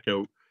wanted to check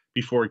out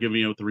before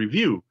giving out the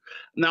review.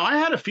 Now, I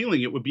had a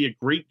feeling it would be a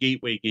great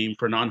gateway game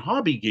for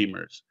non-hobby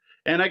gamers,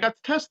 and I got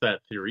to test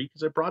that theory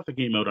because I brought the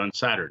game out on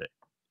Saturday.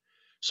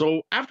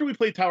 So after we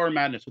played Tower of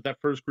Madness with that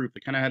first group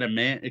that kind of had a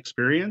meh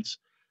experience,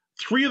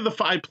 3 of the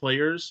 5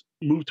 players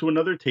moved to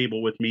another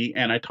table with me,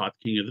 and I taught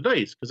King of the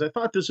Dice because I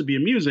thought this would be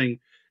amusing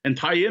and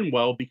tie in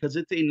well because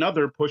it's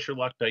another push your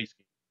luck dice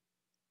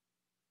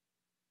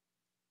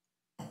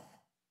game.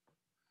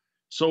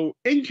 So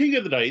in King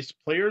of the Dice,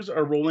 players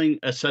are rolling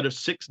a set of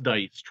 6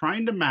 dice,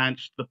 trying to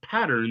match the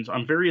patterns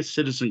on various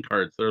citizen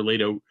cards that are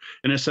laid out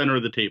in the center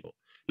of the table.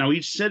 Now,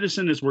 each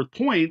citizen is worth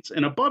points,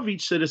 and above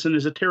each citizen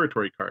is a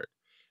territory card.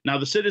 Now,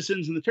 the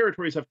citizens and the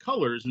territories have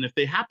colors, and if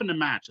they happen to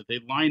match, if they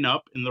line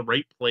up in the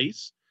right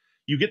place,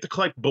 you get to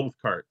collect both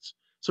cards.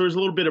 So there's a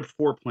little bit of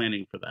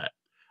foreplanning for that.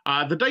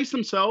 The dice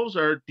themselves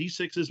are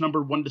D6s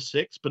numbered 1 to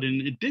 6, but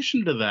in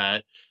addition to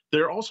that,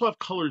 they also have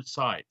colored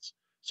sides.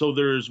 So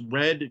there's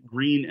red,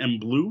 green, and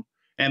blue,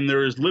 and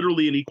there's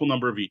literally an equal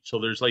number of each. So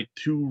there's like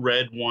 2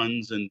 red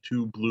ones and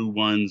 2 blue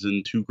ones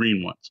and 2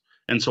 green ones,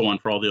 and so on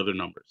for all the other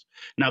numbers.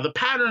 Now, the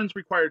patterns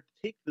required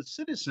to take the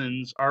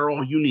citizens are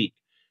all unique,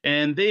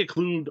 and they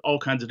include all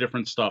kinds of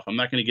different stuff. I'm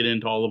not going to get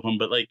into all of them,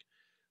 but like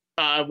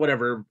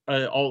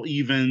all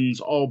evens,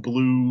 all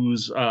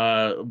blues,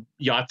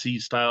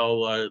 Yahtzee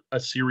style, a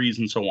series,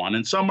 and so on.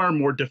 And some are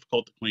more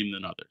difficult to claim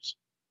than others.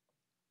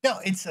 No,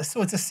 it's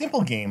a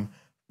simple game,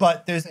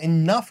 but there's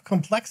enough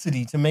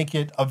complexity to make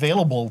it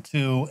available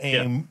to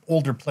a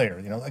older player.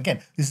 You know,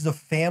 again, this is a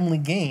family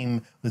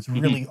game that's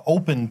really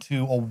open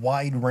to a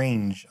wide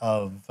range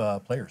of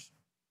players.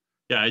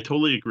 Yeah, I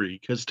totally agree.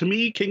 Because to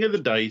me, King of the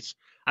Dice,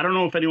 I don't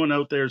know if anyone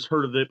out there has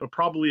heard of it, but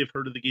probably have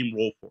heard of the game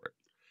Roll For It.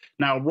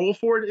 Now, Roll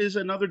For It is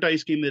another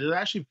dice game that is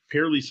actually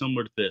fairly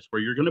similar to this,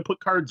 where you're going to put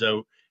cards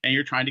out and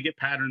you're trying to get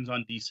patterns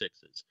on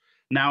D6s.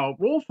 Now,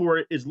 Roll For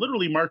It is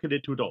literally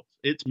marketed to adults.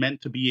 It's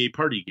meant to be a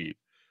party game.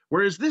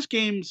 Whereas this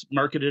game's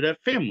marketed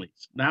at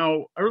families.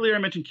 Now, earlier I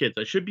mentioned kids.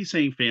 I should be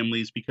saying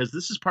families because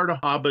this is part of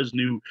Haba's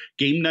new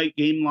game night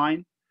game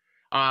line.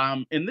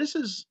 And this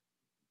was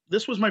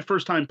my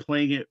first time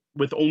playing it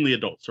with only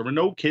adults. There were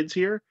no kids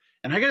here.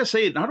 And I got to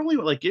say, it not only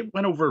like it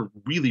went over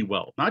really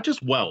well, not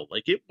just well,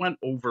 like it went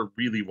over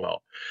really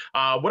well.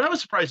 What I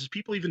was surprised is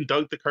people even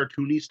dug the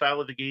cartoony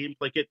style of the game.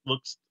 Like it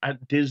looks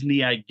at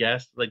Disney, I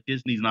guess. Like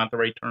Disney's not the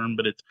right term,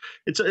 but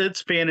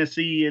it's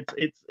fantasy.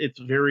 It's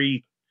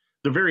very,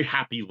 they're very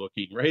happy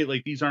looking, right?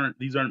 Like these aren't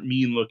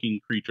mean looking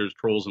creatures,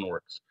 trolls and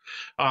orcs.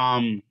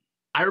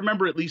 I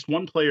remember at least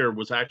one player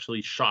was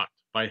actually shocked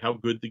by how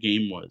good the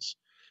game was.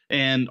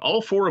 And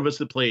all 4 of us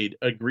that played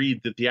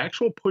agreed that the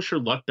actual push or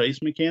luck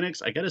dice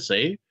mechanics, I got to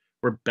say,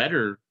 were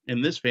better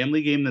in this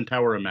family game than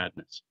Tower of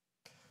Madness.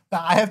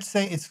 I have to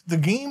say, the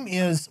game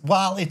is,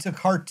 while it's a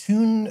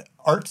cartoon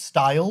art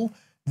style,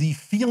 the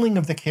feeling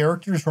of the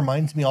characters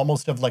reminds me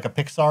almost of like a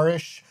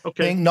Pixar-ish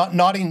thing.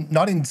 Not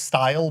in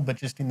style, but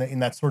just in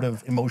that sort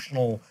of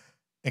emotional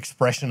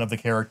expression of the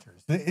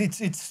characters.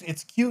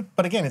 It's cute,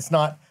 but again, it's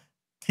not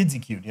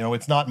kidsy cute. You know,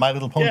 it's not My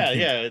Little Pony.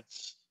 Yeah, cute.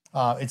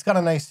 It's got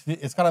a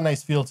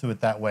nice feel to it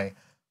that way.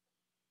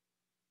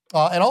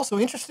 And also,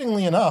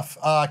 interestingly enough,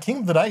 King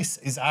of the Dice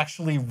is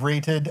actually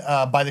rated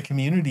by the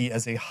community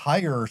as a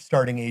higher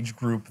starting age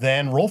group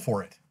than Roll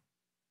For It.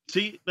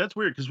 See, that's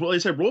weird because, well, I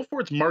said Roll For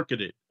It's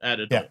marketed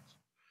at adults.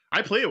 Yeah.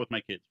 I play it with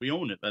my kids. We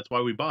own it. That's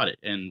why we bought it.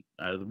 And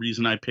the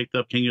reason I picked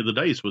up King of the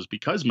Dice was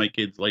because my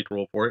kids liked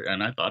Roll For It,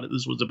 and I thought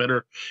this was a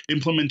better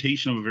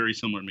implementation of a very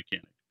similar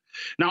mechanic.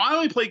 Now, I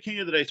only played King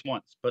of the Dice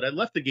once, but I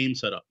left the game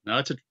set up. Now,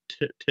 that's a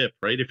tip,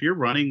 right? If you're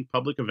running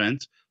public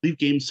events, leave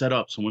games set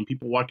up. So when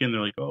people walk in,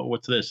 they're like, oh,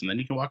 what's this? And then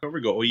you can walk over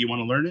and go, oh, you want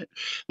to learn it?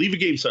 Leave a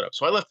game set up.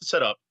 So I left it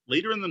set up.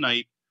 Later in the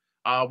night,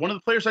 one of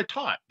the players I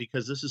taught,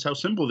 because this is how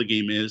simple the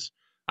game is,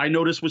 I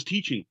noticed was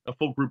teaching a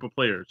full group of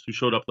players who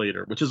showed up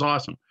later, which is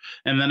awesome.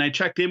 And then I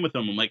checked in with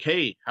them. I'm like,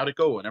 hey, how'd it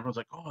go? And everyone's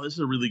like, oh, this is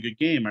a really good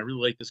game. I really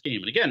like this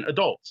game. And again,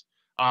 adults.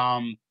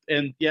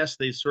 And yes,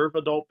 they serve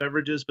adult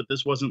beverages, but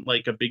this wasn't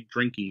like a big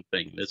drinking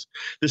thing.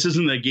 This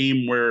isn't a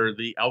game where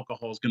the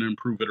alcohol is going to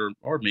improve it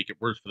or make it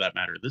worse for that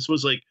matter. This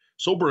was like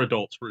sober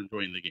adults were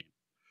enjoying the game.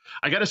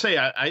 I got to say,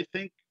 I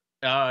think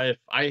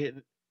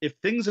if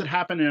things had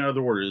happened in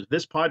other orders,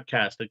 this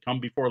podcast had come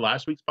before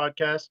last week's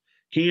podcast,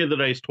 King of the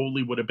Dice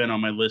totally would have been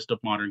on my list of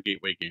modern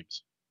gateway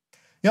games.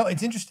 You know,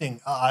 it's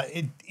interesting.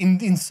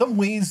 In some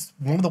ways,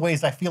 one of the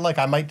ways I feel like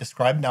I might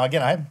describe, now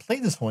again, I haven't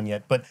played this one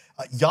yet, but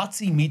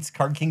Yahtzee meets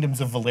Card Kingdoms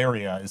of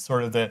Valeria is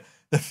sort of the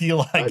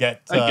feel I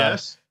get I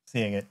guess.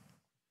 Seeing it.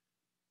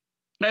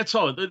 That's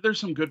all. There's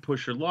some good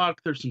push or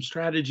luck. There's some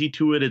strategy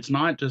to it. It's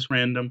not just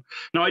random.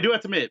 Now, I do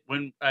have to admit,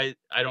 when I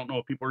don't know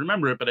if people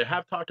remember it, but I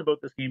have talked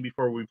about this game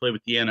before we played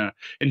with Deanna,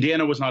 and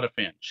Deanna was not a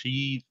fan.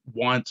 She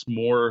wants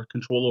more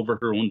control over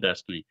her own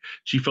destiny.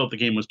 She felt the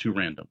game was too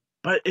random.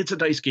 But it's a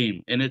dice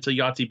game, and it's a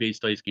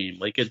Yahtzee-based dice game.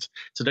 Like, it's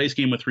a dice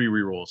game with 3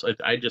 rerolls.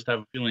 I just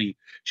have a feeling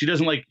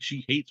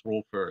she hates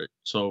Roll For It.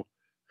 So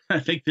I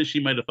think that she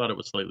might have thought it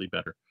was slightly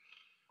better.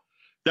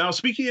 Now,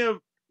 speaking of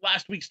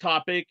last week's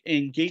topic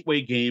in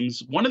gateway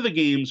games, one of the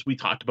games we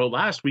talked about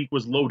last week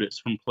was Lotus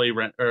from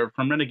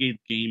Renegade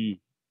Game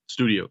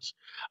Studios.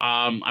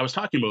 I was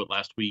talking about it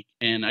last week,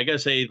 and I gotta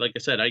say, like I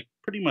said, I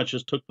pretty much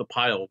just took the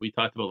pile we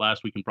talked about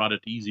last week and brought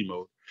it to easy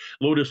mode.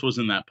 Lotus was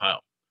in that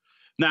pile.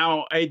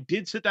 Now, I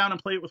did sit down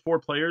and play it with 4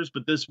 players,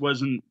 but this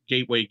wasn't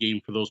gateway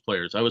game for those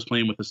players. I was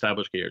playing with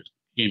established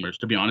gamers.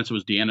 To be honest, it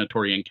was Deanna,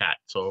 Tori, and Kat.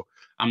 So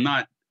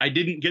I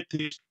didn't get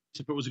to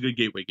if it was a good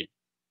gateway game.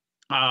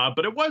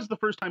 But it was the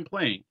first time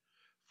playing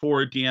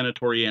for Deanna,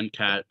 Tori, and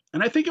Kat,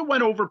 and I think it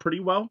went over pretty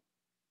well.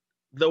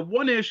 The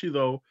one issue,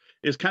 though,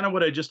 is kind of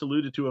what I just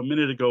alluded to a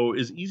minute ago,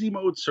 is easy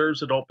mode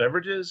serves adult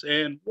beverages,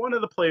 and one of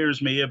the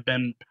players may have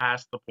been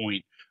past the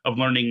point of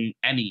learning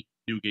any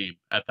new game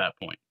at that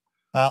point.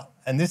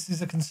 And this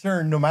is a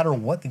concern no matter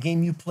what the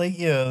game you play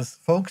is.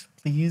 Folks,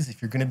 please,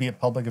 if you're going to be at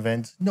public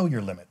events, know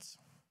your limits.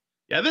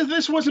 Yeah,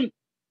 this wasn't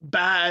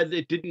bad.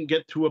 It didn't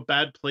get to a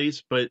bad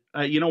place, but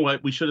you know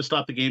what? We should have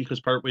stopped the game because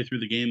partway through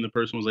the game, the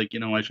person was like,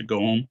 I should go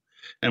home.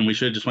 And we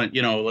should have just went,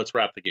 let's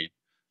wrap the game.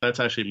 That's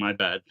actually my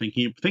bad.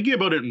 Thinking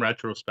about it in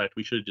retrospect,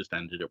 we should have just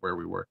ended it where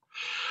we were.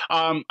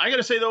 I got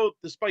to say, though,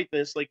 despite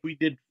this, like, we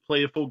did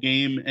play a full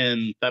game,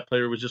 and that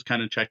player was just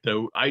kind of checked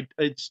out.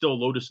 It's still,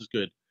 Lotus is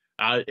good.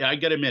 I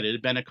got to admit, it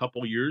had been a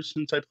couple years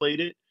since I played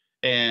it,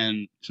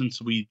 and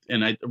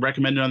I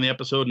recommended it on the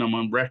episode, and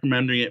I'm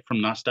recommending it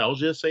from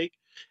nostalgia's sake.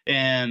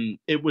 And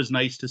it was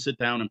nice to sit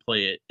down and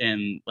play it.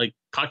 And like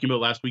talking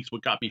about last week's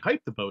what got me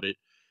hyped about it,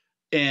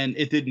 and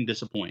it didn't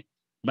disappoint.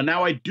 But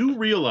now I do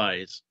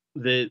realize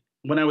that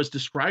when I was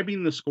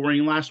describing the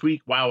scoring last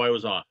week, wow, I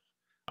was off.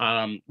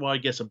 Well, I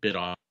guess a bit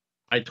off.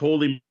 I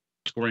totally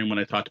scoring when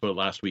I talked about it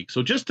last week.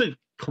 So just to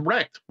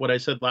correct what I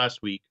said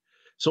last week.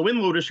 So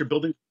in Lotus, you're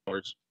building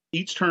flowers.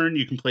 Each turn,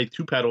 you can play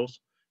 2 petals,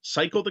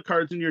 cycle the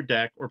cards in your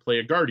deck, or play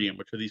a guardian,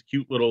 which are these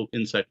cute little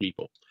insect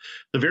meeple.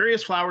 The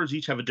various flowers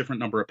each have a different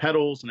number of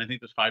petals, and I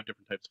think there's 5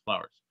 different types of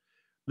flowers.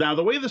 Now,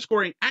 the way the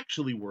scoring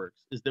actually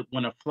works is that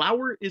when a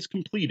flower is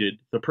completed,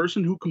 the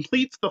person who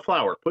completes the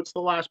flower, puts the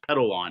last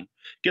petal on,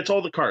 gets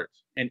all the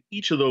cards, and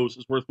each of those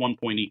is worth 1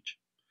 point each.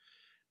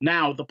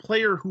 Now, the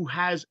player who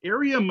has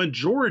area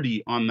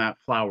majority on that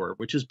flower,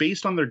 which is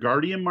based on their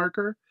guardian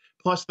marker,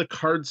 plus the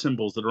card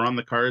symbols that are on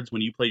the cards,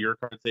 when you play your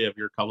cards, they have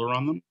your color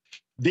on them,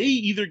 they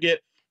either get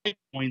 5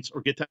 points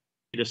or get to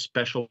create a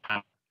special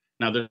power.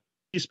 Now, there's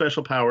 3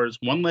 special powers.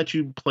 One lets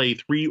you play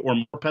 3 or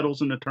more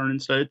petals in a turn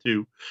instead of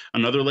 2.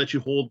 Another lets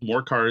you hold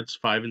more cards,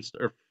 5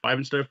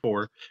 instead of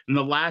 4. And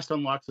the last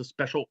unlocks a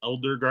special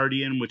Elder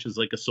Guardian, which is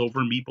like a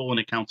silver meeple, and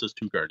it counts as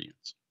 2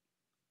 guardians.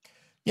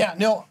 Yeah,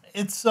 no,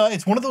 it's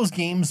one of those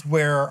games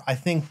where I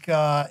think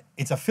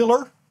it's a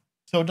filler,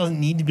 so it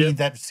doesn't need to be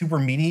that super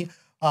meaty.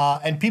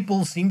 And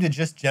people seem to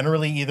just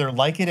generally either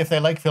like it if they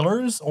like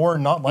fillers or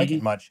not like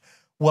it much.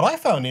 What I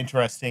found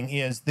interesting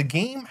is the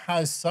game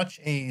has such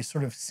a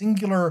sort of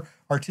singular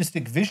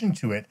artistic vision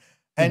to it,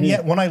 and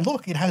yet when I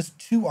look, it has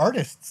 2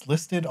 artists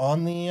listed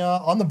on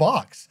the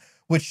box,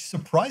 which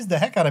surprised the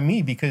heck out of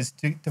me, because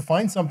to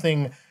find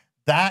something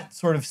that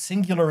sort of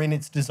singular in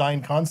its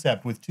design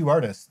concept with 2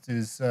 artists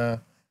is.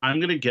 I'm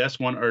gonna guess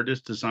one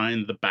artist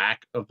designed the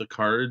back of the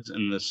cards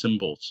and the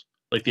symbols,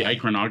 like the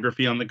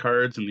iconography on the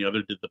cards, and the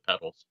other did the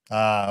petals.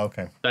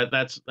 Okay.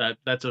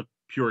 That's a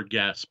pure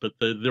guess, but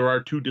there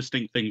are 2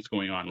 distinct things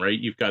going on, right?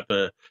 You've got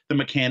the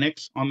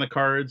mechanics on the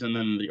cards and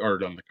then the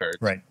art on the cards.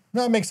 Right.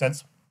 No, it makes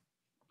sense.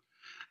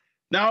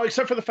 Now,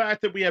 except for the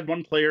fact that we had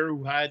one player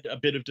who had a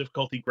bit of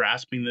difficulty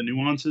grasping the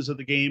nuances of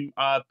the game,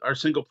 our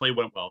single play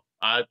went well.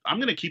 I'm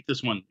going to keep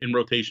this one in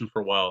rotation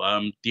for a while.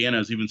 Deanna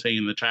is even saying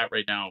in the chat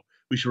right now,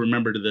 we should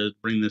remember to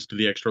bring this to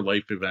the Extra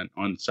Life event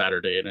on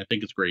Saturday, and I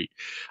think it's great.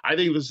 I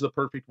think this is the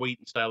perfect weight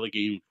and style of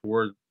game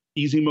for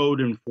easy mode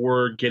and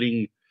for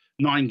getting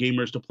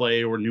non-gamers to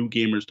play or new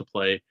gamers to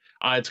play.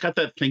 It's got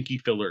that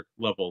thinky filler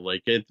level.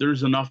 Like,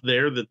 there's enough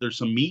there that there's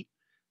some meat,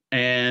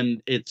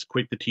 and it's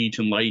quick to teach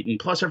and light, and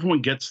plus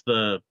everyone gets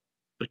the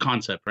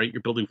concept, right?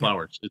 You're building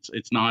flowers.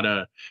 It's not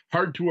a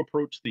hard to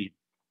approach theme.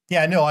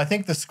 Yeah, no, I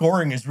think the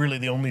scoring is really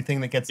the only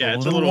thing that gets a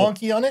little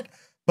wonky on it.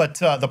 But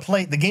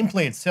the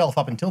gameplay itself,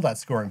 up until that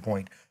scoring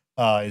point,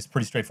 is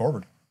pretty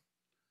straightforward.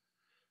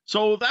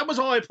 So that was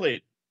all I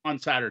played on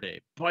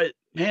Saturday. But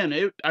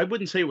man, I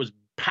wouldn't say it was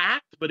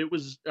packed, but it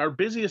was our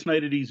busiest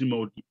night at easy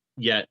mode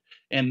yet.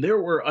 And there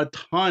were a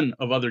ton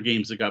of other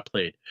games that got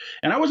played.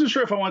 And I wasn't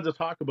sure if I wanted to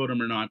talk about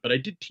them or not, but I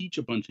did teach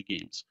a bunch of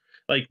games.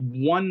 Like,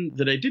 one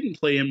that I didn't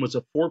play in was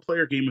a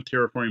 4-player game of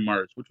Terraforming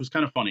Mars, which was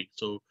kind of funny.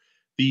 So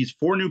these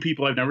 4 new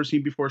people I've never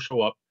seen before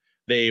show up.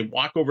 They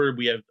walk over.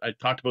 I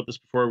talked about this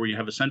before, where you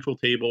have a central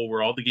table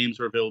where all the games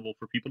are available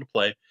for people to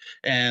play,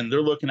 and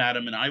they're looking at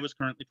them. And I was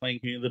currently playing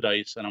King of the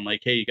Dice, and I'm like,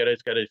 hey, you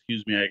guys gotta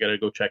excuse me. I gotta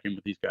go check in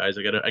with these guys.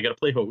 I gotta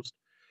play host.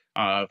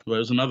 That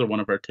was another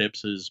one of our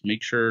tips: is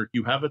make sure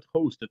you have a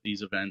host at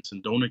these events,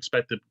 and don't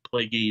expect to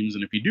play games.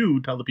 And if you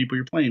do, tell the people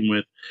you're playing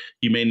with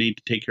you may need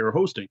to take care of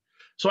hosting.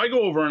 So I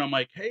go over and I'm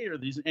like, hey, are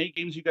these any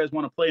games you guys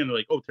want to play? And they're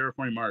like, oh,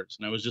 Terraforming Mars.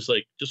 And I was just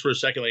like, just for a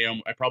second, like,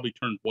 I probably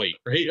turned white,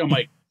 right? I'm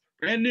like,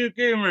 brand new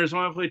gamers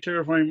want to play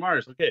Terraforming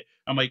Mars. Okay.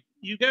 I'm like,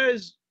 you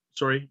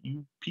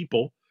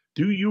people,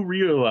 do you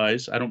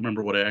realize, I don't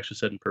remember what I actually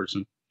said in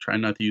person,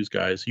 trying not to use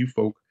guys, you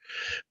folk,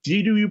 Do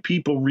you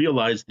people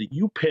realize that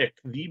you picked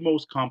the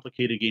most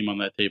complicated game on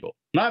that table?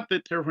 Not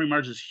that Terraforming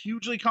Mars is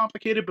hugely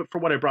complicated, but for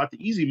what I brought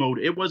to easy mode,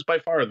 it was by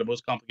far the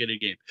most complicated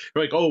game.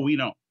 You're like, oh, we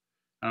know.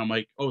 And I'm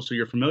like, oh, so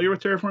you're familiar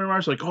with Terraforming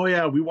Mars? Like, oh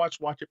yeah, we watch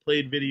it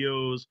played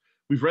videos.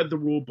 We've read the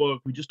rule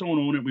book. We just don't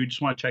own it. We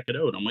just want to check it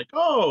out. I'm like,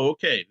 oh,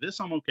 okay,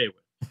 this I'm okay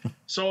with.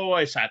 So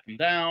I sat them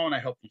down. I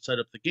helped them set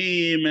up the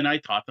game, and I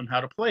taught them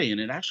how to play, and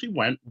it actually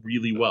went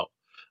really well.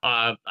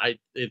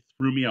 It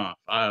threw me off.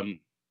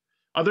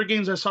 Other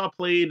games I saw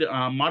played,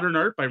 Modern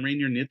Art by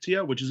Rainier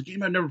Nizia, which is a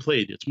game I've never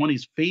played. It's one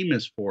he's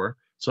famous for,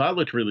 so that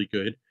looked really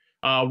good.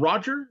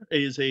 Roger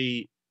is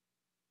a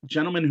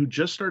gentleman who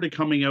just started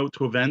coming out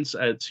to events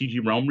at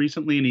CG Realm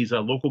recently, and he's a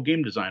local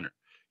game designer.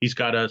 He's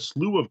got a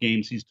slew of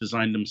games he's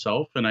designed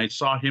himself, and I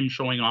saw him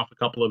showing off a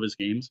couple of his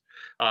games.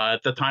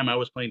 At the time, I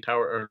was playing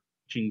Tower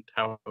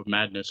of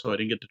Madness, so I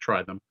didn't get to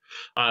try them.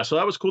 So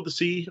that was cool to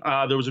see.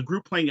 There was a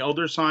group playing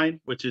Elder Sign,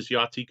 which is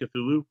Yahtzee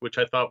Cthulhu, which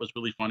I thought was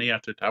really funny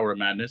after Tower of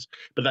Madness,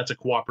 but that's a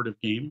cooperative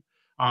game.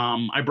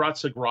 I brought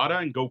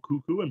Sagrada and Go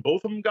Cuckoo, and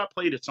both of them got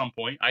played at some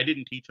point. I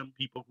didn't teach them.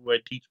 People who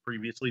I'd teach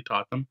previously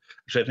taught them,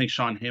 which I think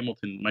Sean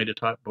Hamilton might have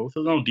taught both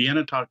of them. No,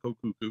 Deanna taught Go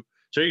Cuckoo.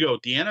 So there you go.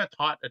 Deanna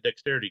taught a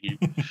dexterity game.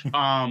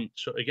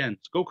 So again,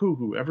 it's Go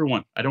Cuckoo,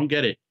 everyone. I don't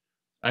get it.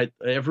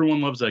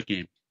 Everyone loves that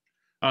game.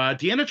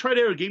 Deanna tried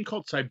out a game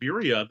called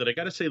Siberia that I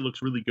got to say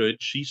looks really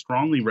good. She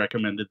strongly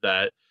recommended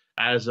that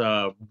as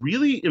a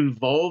really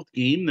involved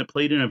game that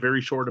played in a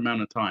very short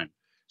amount of time.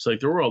 So like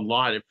there were a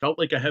lot. It felt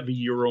like a heavy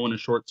Euro in a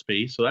short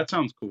space. So that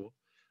sounds cool.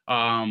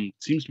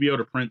 Seems to be out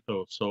of print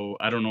though. So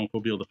I don't know if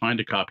we'll be able to find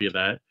a copy of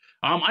that.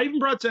 I even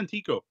brought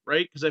Zantico,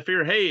 right? Because I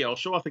figure, hey, I'll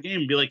show off the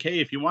game and be like, hey,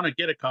 if you want to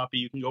get a copy,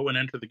 you can go and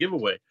enter the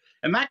giveaway.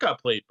 And that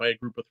got played by a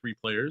group of 3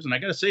 players. And I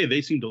got to say,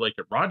 they seemed to like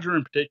it. Roger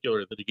in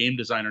particular, the game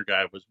designer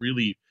guy, was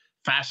really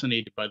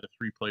fascinated by the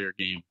 3-player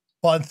game.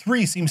 Well, and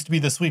 3 seems to be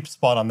the sweet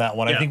spot on that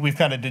one. Yeah. I think we've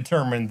kind of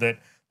determined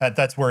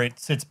that's where it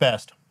sits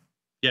best.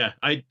 Yeah,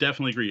 I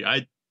definitely agree.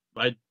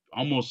 I'd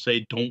almost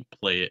say don't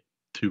play it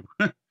too.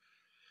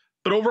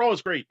 But overall,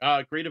 it's great.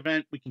 Great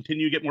event. We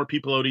continue to get more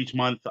people out each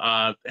month.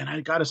 And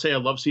I got to say, I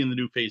love seeing the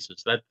new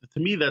faces. That, to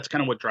me, that's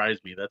kind of what drives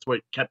me. That's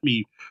what kept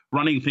me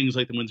running things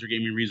like the Windsor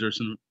Gaming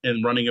Resource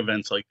and running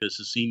events like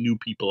this, is seeing new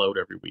people out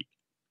every week.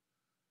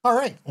 All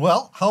right.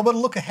 Well, how about a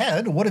look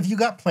ahead? What have you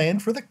got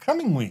planned for the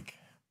coming week?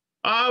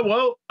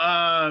 We're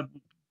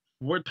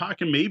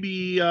talking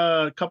maybe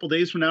a couple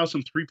days from now,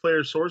 some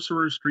 3-player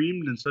Sorcerer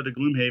streamed instead of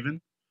Gloomhaven.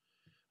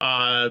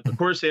 Of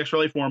course, the Extra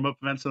Life warm-up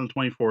events on the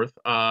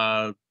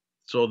 24th.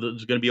 So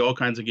there's going to be all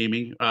kinds of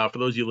gaming. For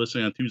those of you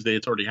listening on Tuesday,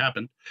 it's already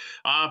happened.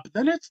 But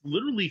then it's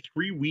literally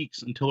 3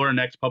 weeks until our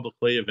next public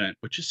play event,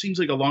 which just seems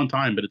like a long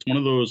time. But it's one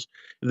of those,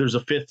 there's a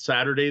 5th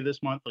Saturday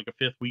this month, like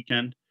a 5th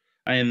weekend.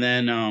 And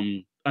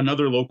then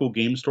another local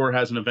game store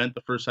has an event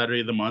the first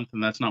Saturday of the month,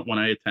 and that's not one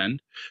I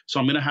attend.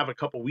 So I'm going to have a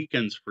couple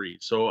weekends free.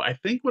 So I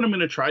think what I'm going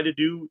to try to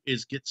do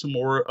is get some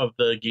more of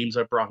the games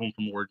I brought home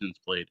from Origins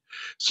played.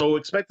 So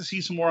expect to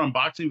see some more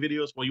unboxing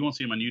videos. Well, you won't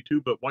see them on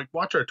YouTube, but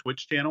watch our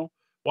Twitch channel.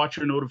 Watch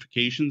your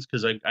notifications,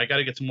 because I got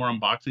to get some more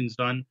unboxings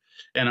done.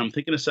 And I'm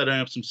thinking of setting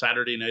up some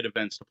Saturday night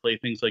events to play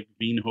things like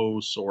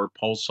Vinhos or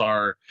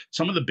Pulsar,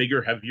 some of the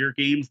bigger, heavier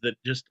games that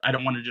just I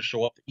don't want to just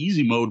show up the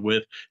easy mode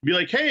with and be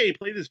like, hey,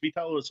 play this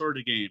Vital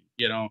Assorted game.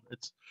 You know,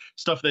 it's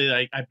stuff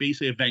that I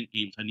basically event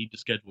games. I need to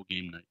schedule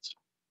game nights.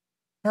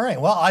 All right.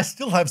 Well, I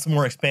still have some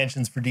more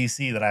expansions for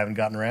DC that I haven't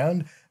gotten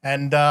around.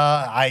 And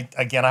I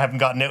haven't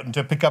gotten out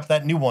to pick up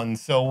that new one.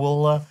 So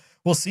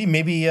we'll see.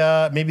 Maybe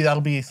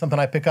that'll be something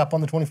I pick up on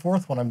the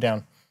 24th when I'm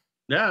down.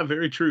 Yeah,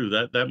 very true.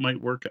 That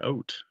might work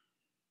out.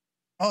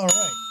 All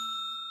right.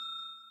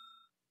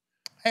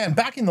 And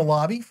back in the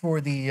lobby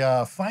for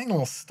the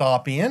final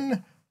stop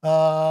in.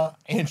 I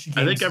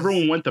think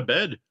everyone went to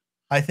bed.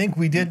 I think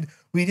we did.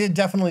 We did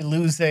definitely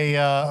lose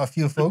a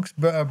few folks.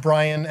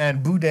 Brian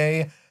and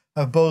Boudet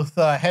have both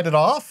headed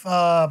off.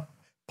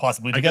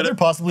 Possibly together,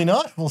 possibly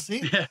not. We'll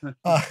see. Yeah,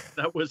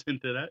 that was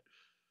hinted at.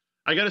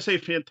 I got to say,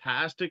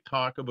 fantastic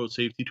talk about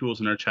safety tools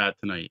in our chat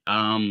tonight.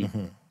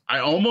 I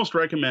almost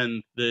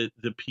recommend that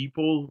the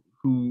people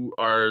who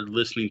are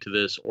listening to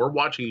this or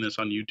watching this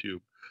on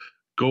YouTube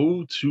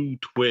go to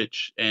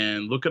Twitch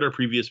and look at our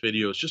previous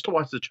videos just to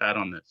watch the chat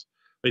on this.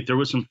 Like, there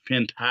was some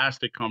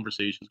fantastic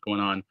conversations going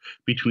on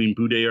between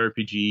Boudet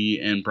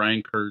RPG and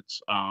Brian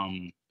Kurtz.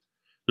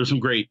 There's some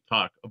great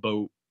talk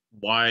about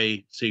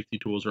why safety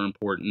tools are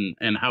important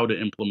and how to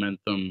implement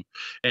them,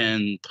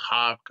 and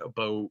talk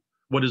about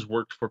what has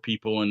worked for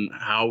people and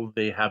how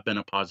they have been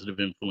a positive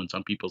influence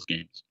on people's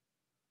games.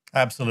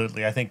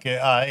 Absolutely. I think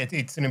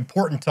it's an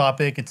important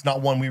topic. It's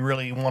not one we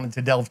really wanted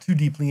to delve too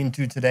deeply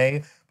into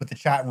today, but the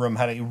chat room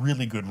had a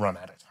really good run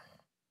at it.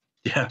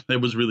 Yeah,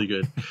 it was really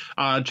good.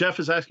 Jeff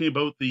is asking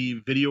about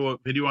the video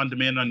on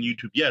demand on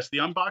YouTube. Yes, the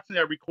unboxing,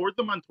 I record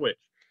them on Twitch.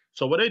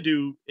 So what I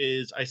do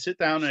is I sit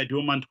down and I do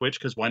them on Twitch,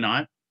 because why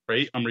not,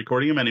 right? I'm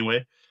recording them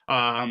anyway.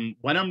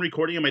 When I'm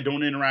recording them, I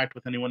don't interact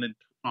with anyone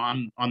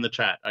on the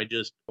chat. I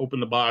just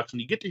open the box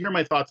and you get to hear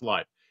my thoughts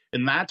live.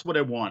 And that's what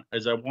I want,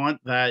 is I want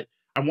that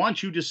I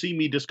want you to see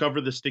me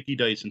discover the sticky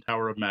dice in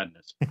Tower of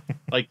Madness.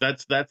 Like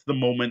that's the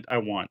moment I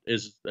want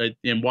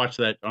and watch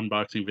that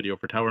unboxing video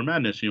for Tower of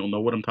Madness. You'll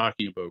know what I'm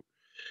talking about.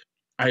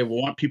 I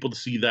want people to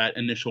see that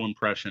initial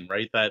impression,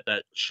 right?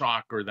 That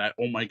shock or that,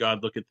 oh my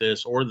God, look at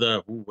this, or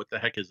the, ooh, what the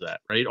heck is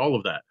that, right? All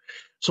of that.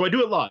 So I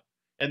do it a lot.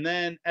 And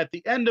then at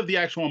the end of the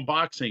actual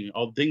unboxing,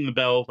 I'll ding the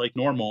bell like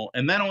normal,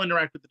 and then I'll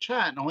interact with the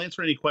chat and I'll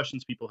answer any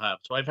questions people have.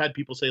 So I've had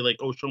people say like,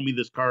 oh, show me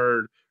this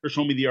card, or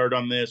show me the art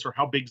on this, or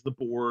how big's the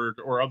board,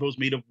 or are those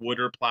made of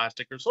wood or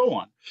plastic, or so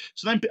on.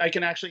 So then I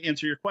can actually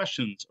answer your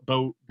questions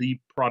about the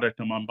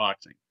product I'm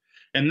unboxing.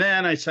 And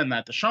then I send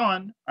that to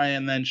Sean,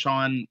 and then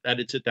Sean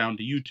edits it down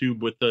to YouTube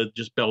with the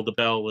just bell to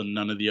bell and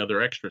none of the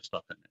other extra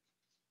stuff in it.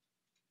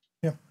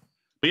 Yeah.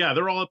 But yeah,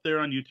 they're all up there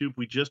on YouTube.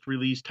 We just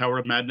released Tower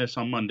of Madness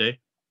on Monday,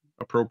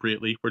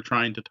 appropriately. We're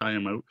trying to tie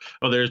them out.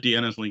 Oh, there's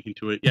Deanna's linking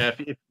to it. Yeah,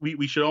 if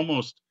we should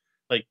almost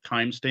like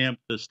timestamp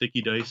the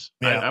sticky dice.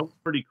 Yeah. I was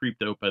pretty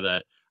creeped out by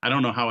that. I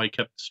don't know how I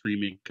kept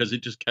streaming because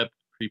it just kept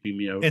creeping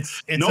me out.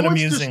 It's no, an it's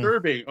amusing.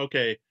 disturbing.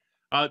 Okay,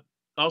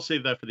 I'll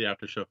save that for the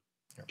after show.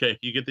 Okay,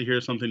 you get to hear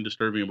something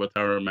disturbing about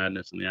Tower of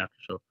Madness in the after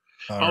show.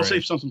 I'll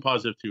save something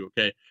positive too.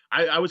 Okay,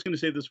 I was going to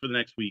save this for the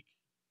next week.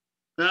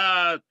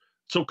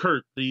 So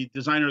Kurt, the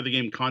designer of the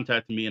game,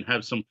 contacted me and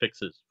have some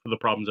fixes for the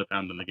problems I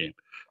found in the game.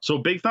 So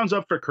big thumbs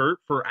up for Kurt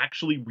for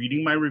actually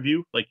reading my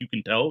review. Like you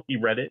can tell, he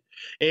read it,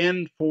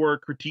 and for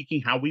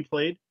critiquing how we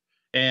played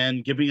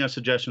and giving us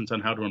suggestions on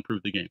how to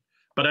improve the game.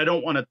 But I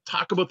don't want to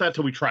talk about that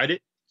till we tried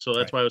it. So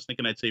that's why I was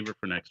thinking I'd save it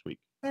for next week.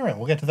 All right,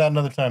 we'll get to that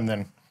another time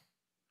then.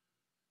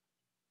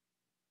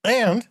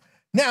 And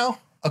now,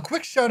 a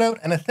quick shout out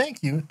and a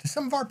thank you to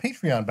some of our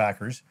Patreon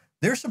backers.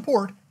 Their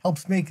support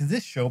helps make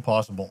this show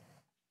possible.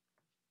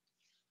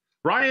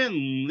 Brian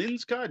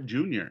Linscott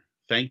Jr.,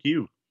 thank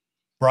you.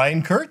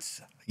 Brian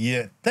Kurtz,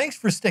 yeah, thanks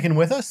for sticking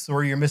with us,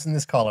 or you're missing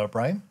this call out,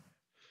 Brian.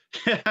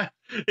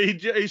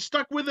 he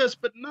stuck with us,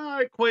 but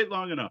not quite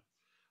long enough.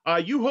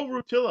 Yuho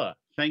Rutila,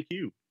 thank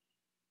you.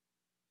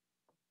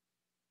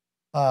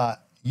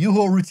 Yuho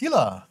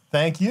Rutila,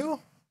 thank you.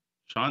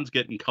 Sean's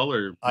getting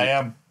color. I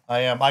am.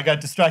 I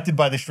got distracted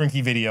by the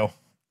Shrinky video.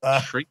 Oh,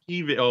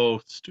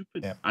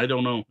 stupid. Yeah. I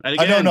don't know.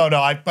 I don't know.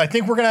 No, I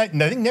think we're going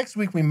to, I think next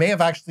week we may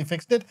have actually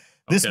fixed it.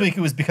 This week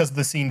it was because of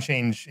the scene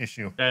change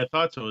issue. Yeah, I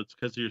thought so. It's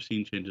because of your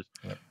scene changes.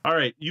 Yep. All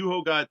right.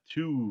 Yuho got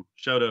 2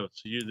 shout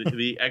outs. You're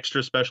the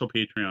extra special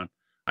Patreon.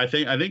 I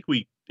think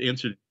we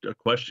answered a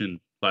question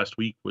last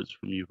week was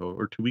from Yuho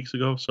or 2 weeks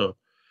ago. So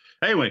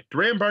anyway,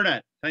 Duran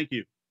Barnett, thank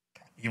you.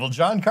 Evil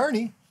John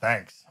Carney,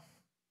 thanks.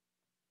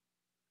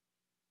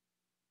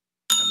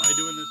 Am I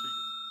doing this or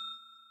you?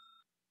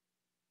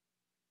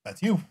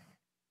 That's you.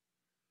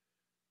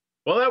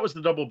 Well, that was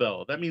the double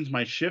bell. That means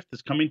my shift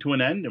is coming to an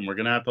end and we're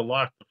going to have to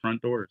lock the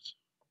front doors.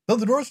 Though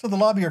the doors to the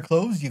lobby are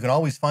closed, you can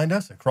always find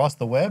us across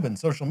the web and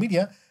social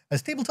media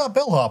as Tabletop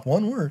Bellhop,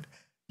 one word.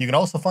 You can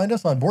also find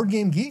us on Board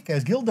Game Geek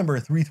as guild number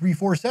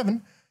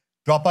 3347.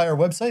 Drop by our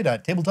website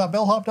at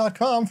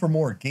tabletopbellhop.com for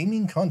more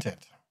gaming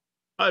content.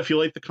 If you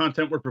like the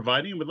content we're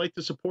providing and would like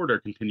to support our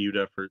continued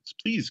efforts,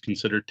 please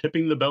consider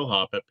tipping the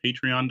bellhop at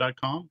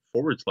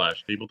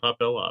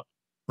patreon.com/tabletopbellhop.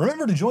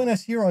 Remember to join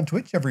us here on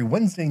Twitch every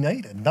Wednesday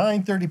night at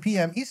 9:30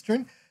 p.m.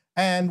 Eastern,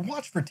 and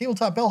watch for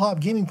Tabletop Bellhop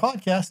Gaming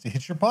Podcast to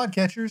hit your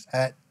podcatchers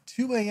at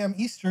 2 a.m.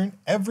 Eastern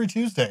every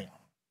Tuesday.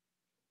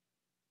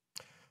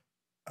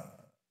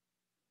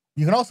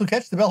 You can also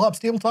catch the Bellhop's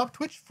Tabletop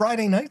Twitch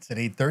Friday nights at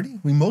 8:30.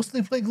 We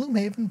mostly play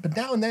Gloomhaven, but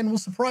now and then we'll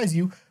surprise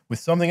you with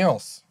something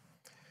else.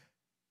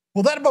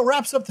 Well, that about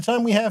wraps up the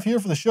time we have here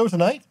for the show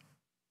tonight.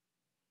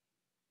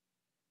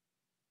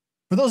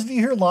 For those of you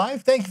here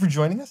live, thank you for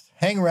joining us.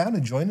 Hang around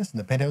and join us in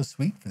the Penthouse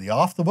Suite for the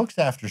Off the Books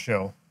After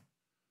Show.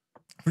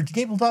 For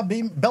Tabletop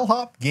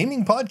Bellhop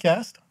Gaming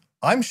Podcast,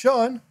 I'm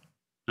Sean.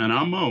 And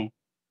I'm Mo.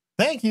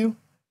 Thank you,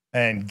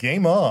 and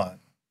game on.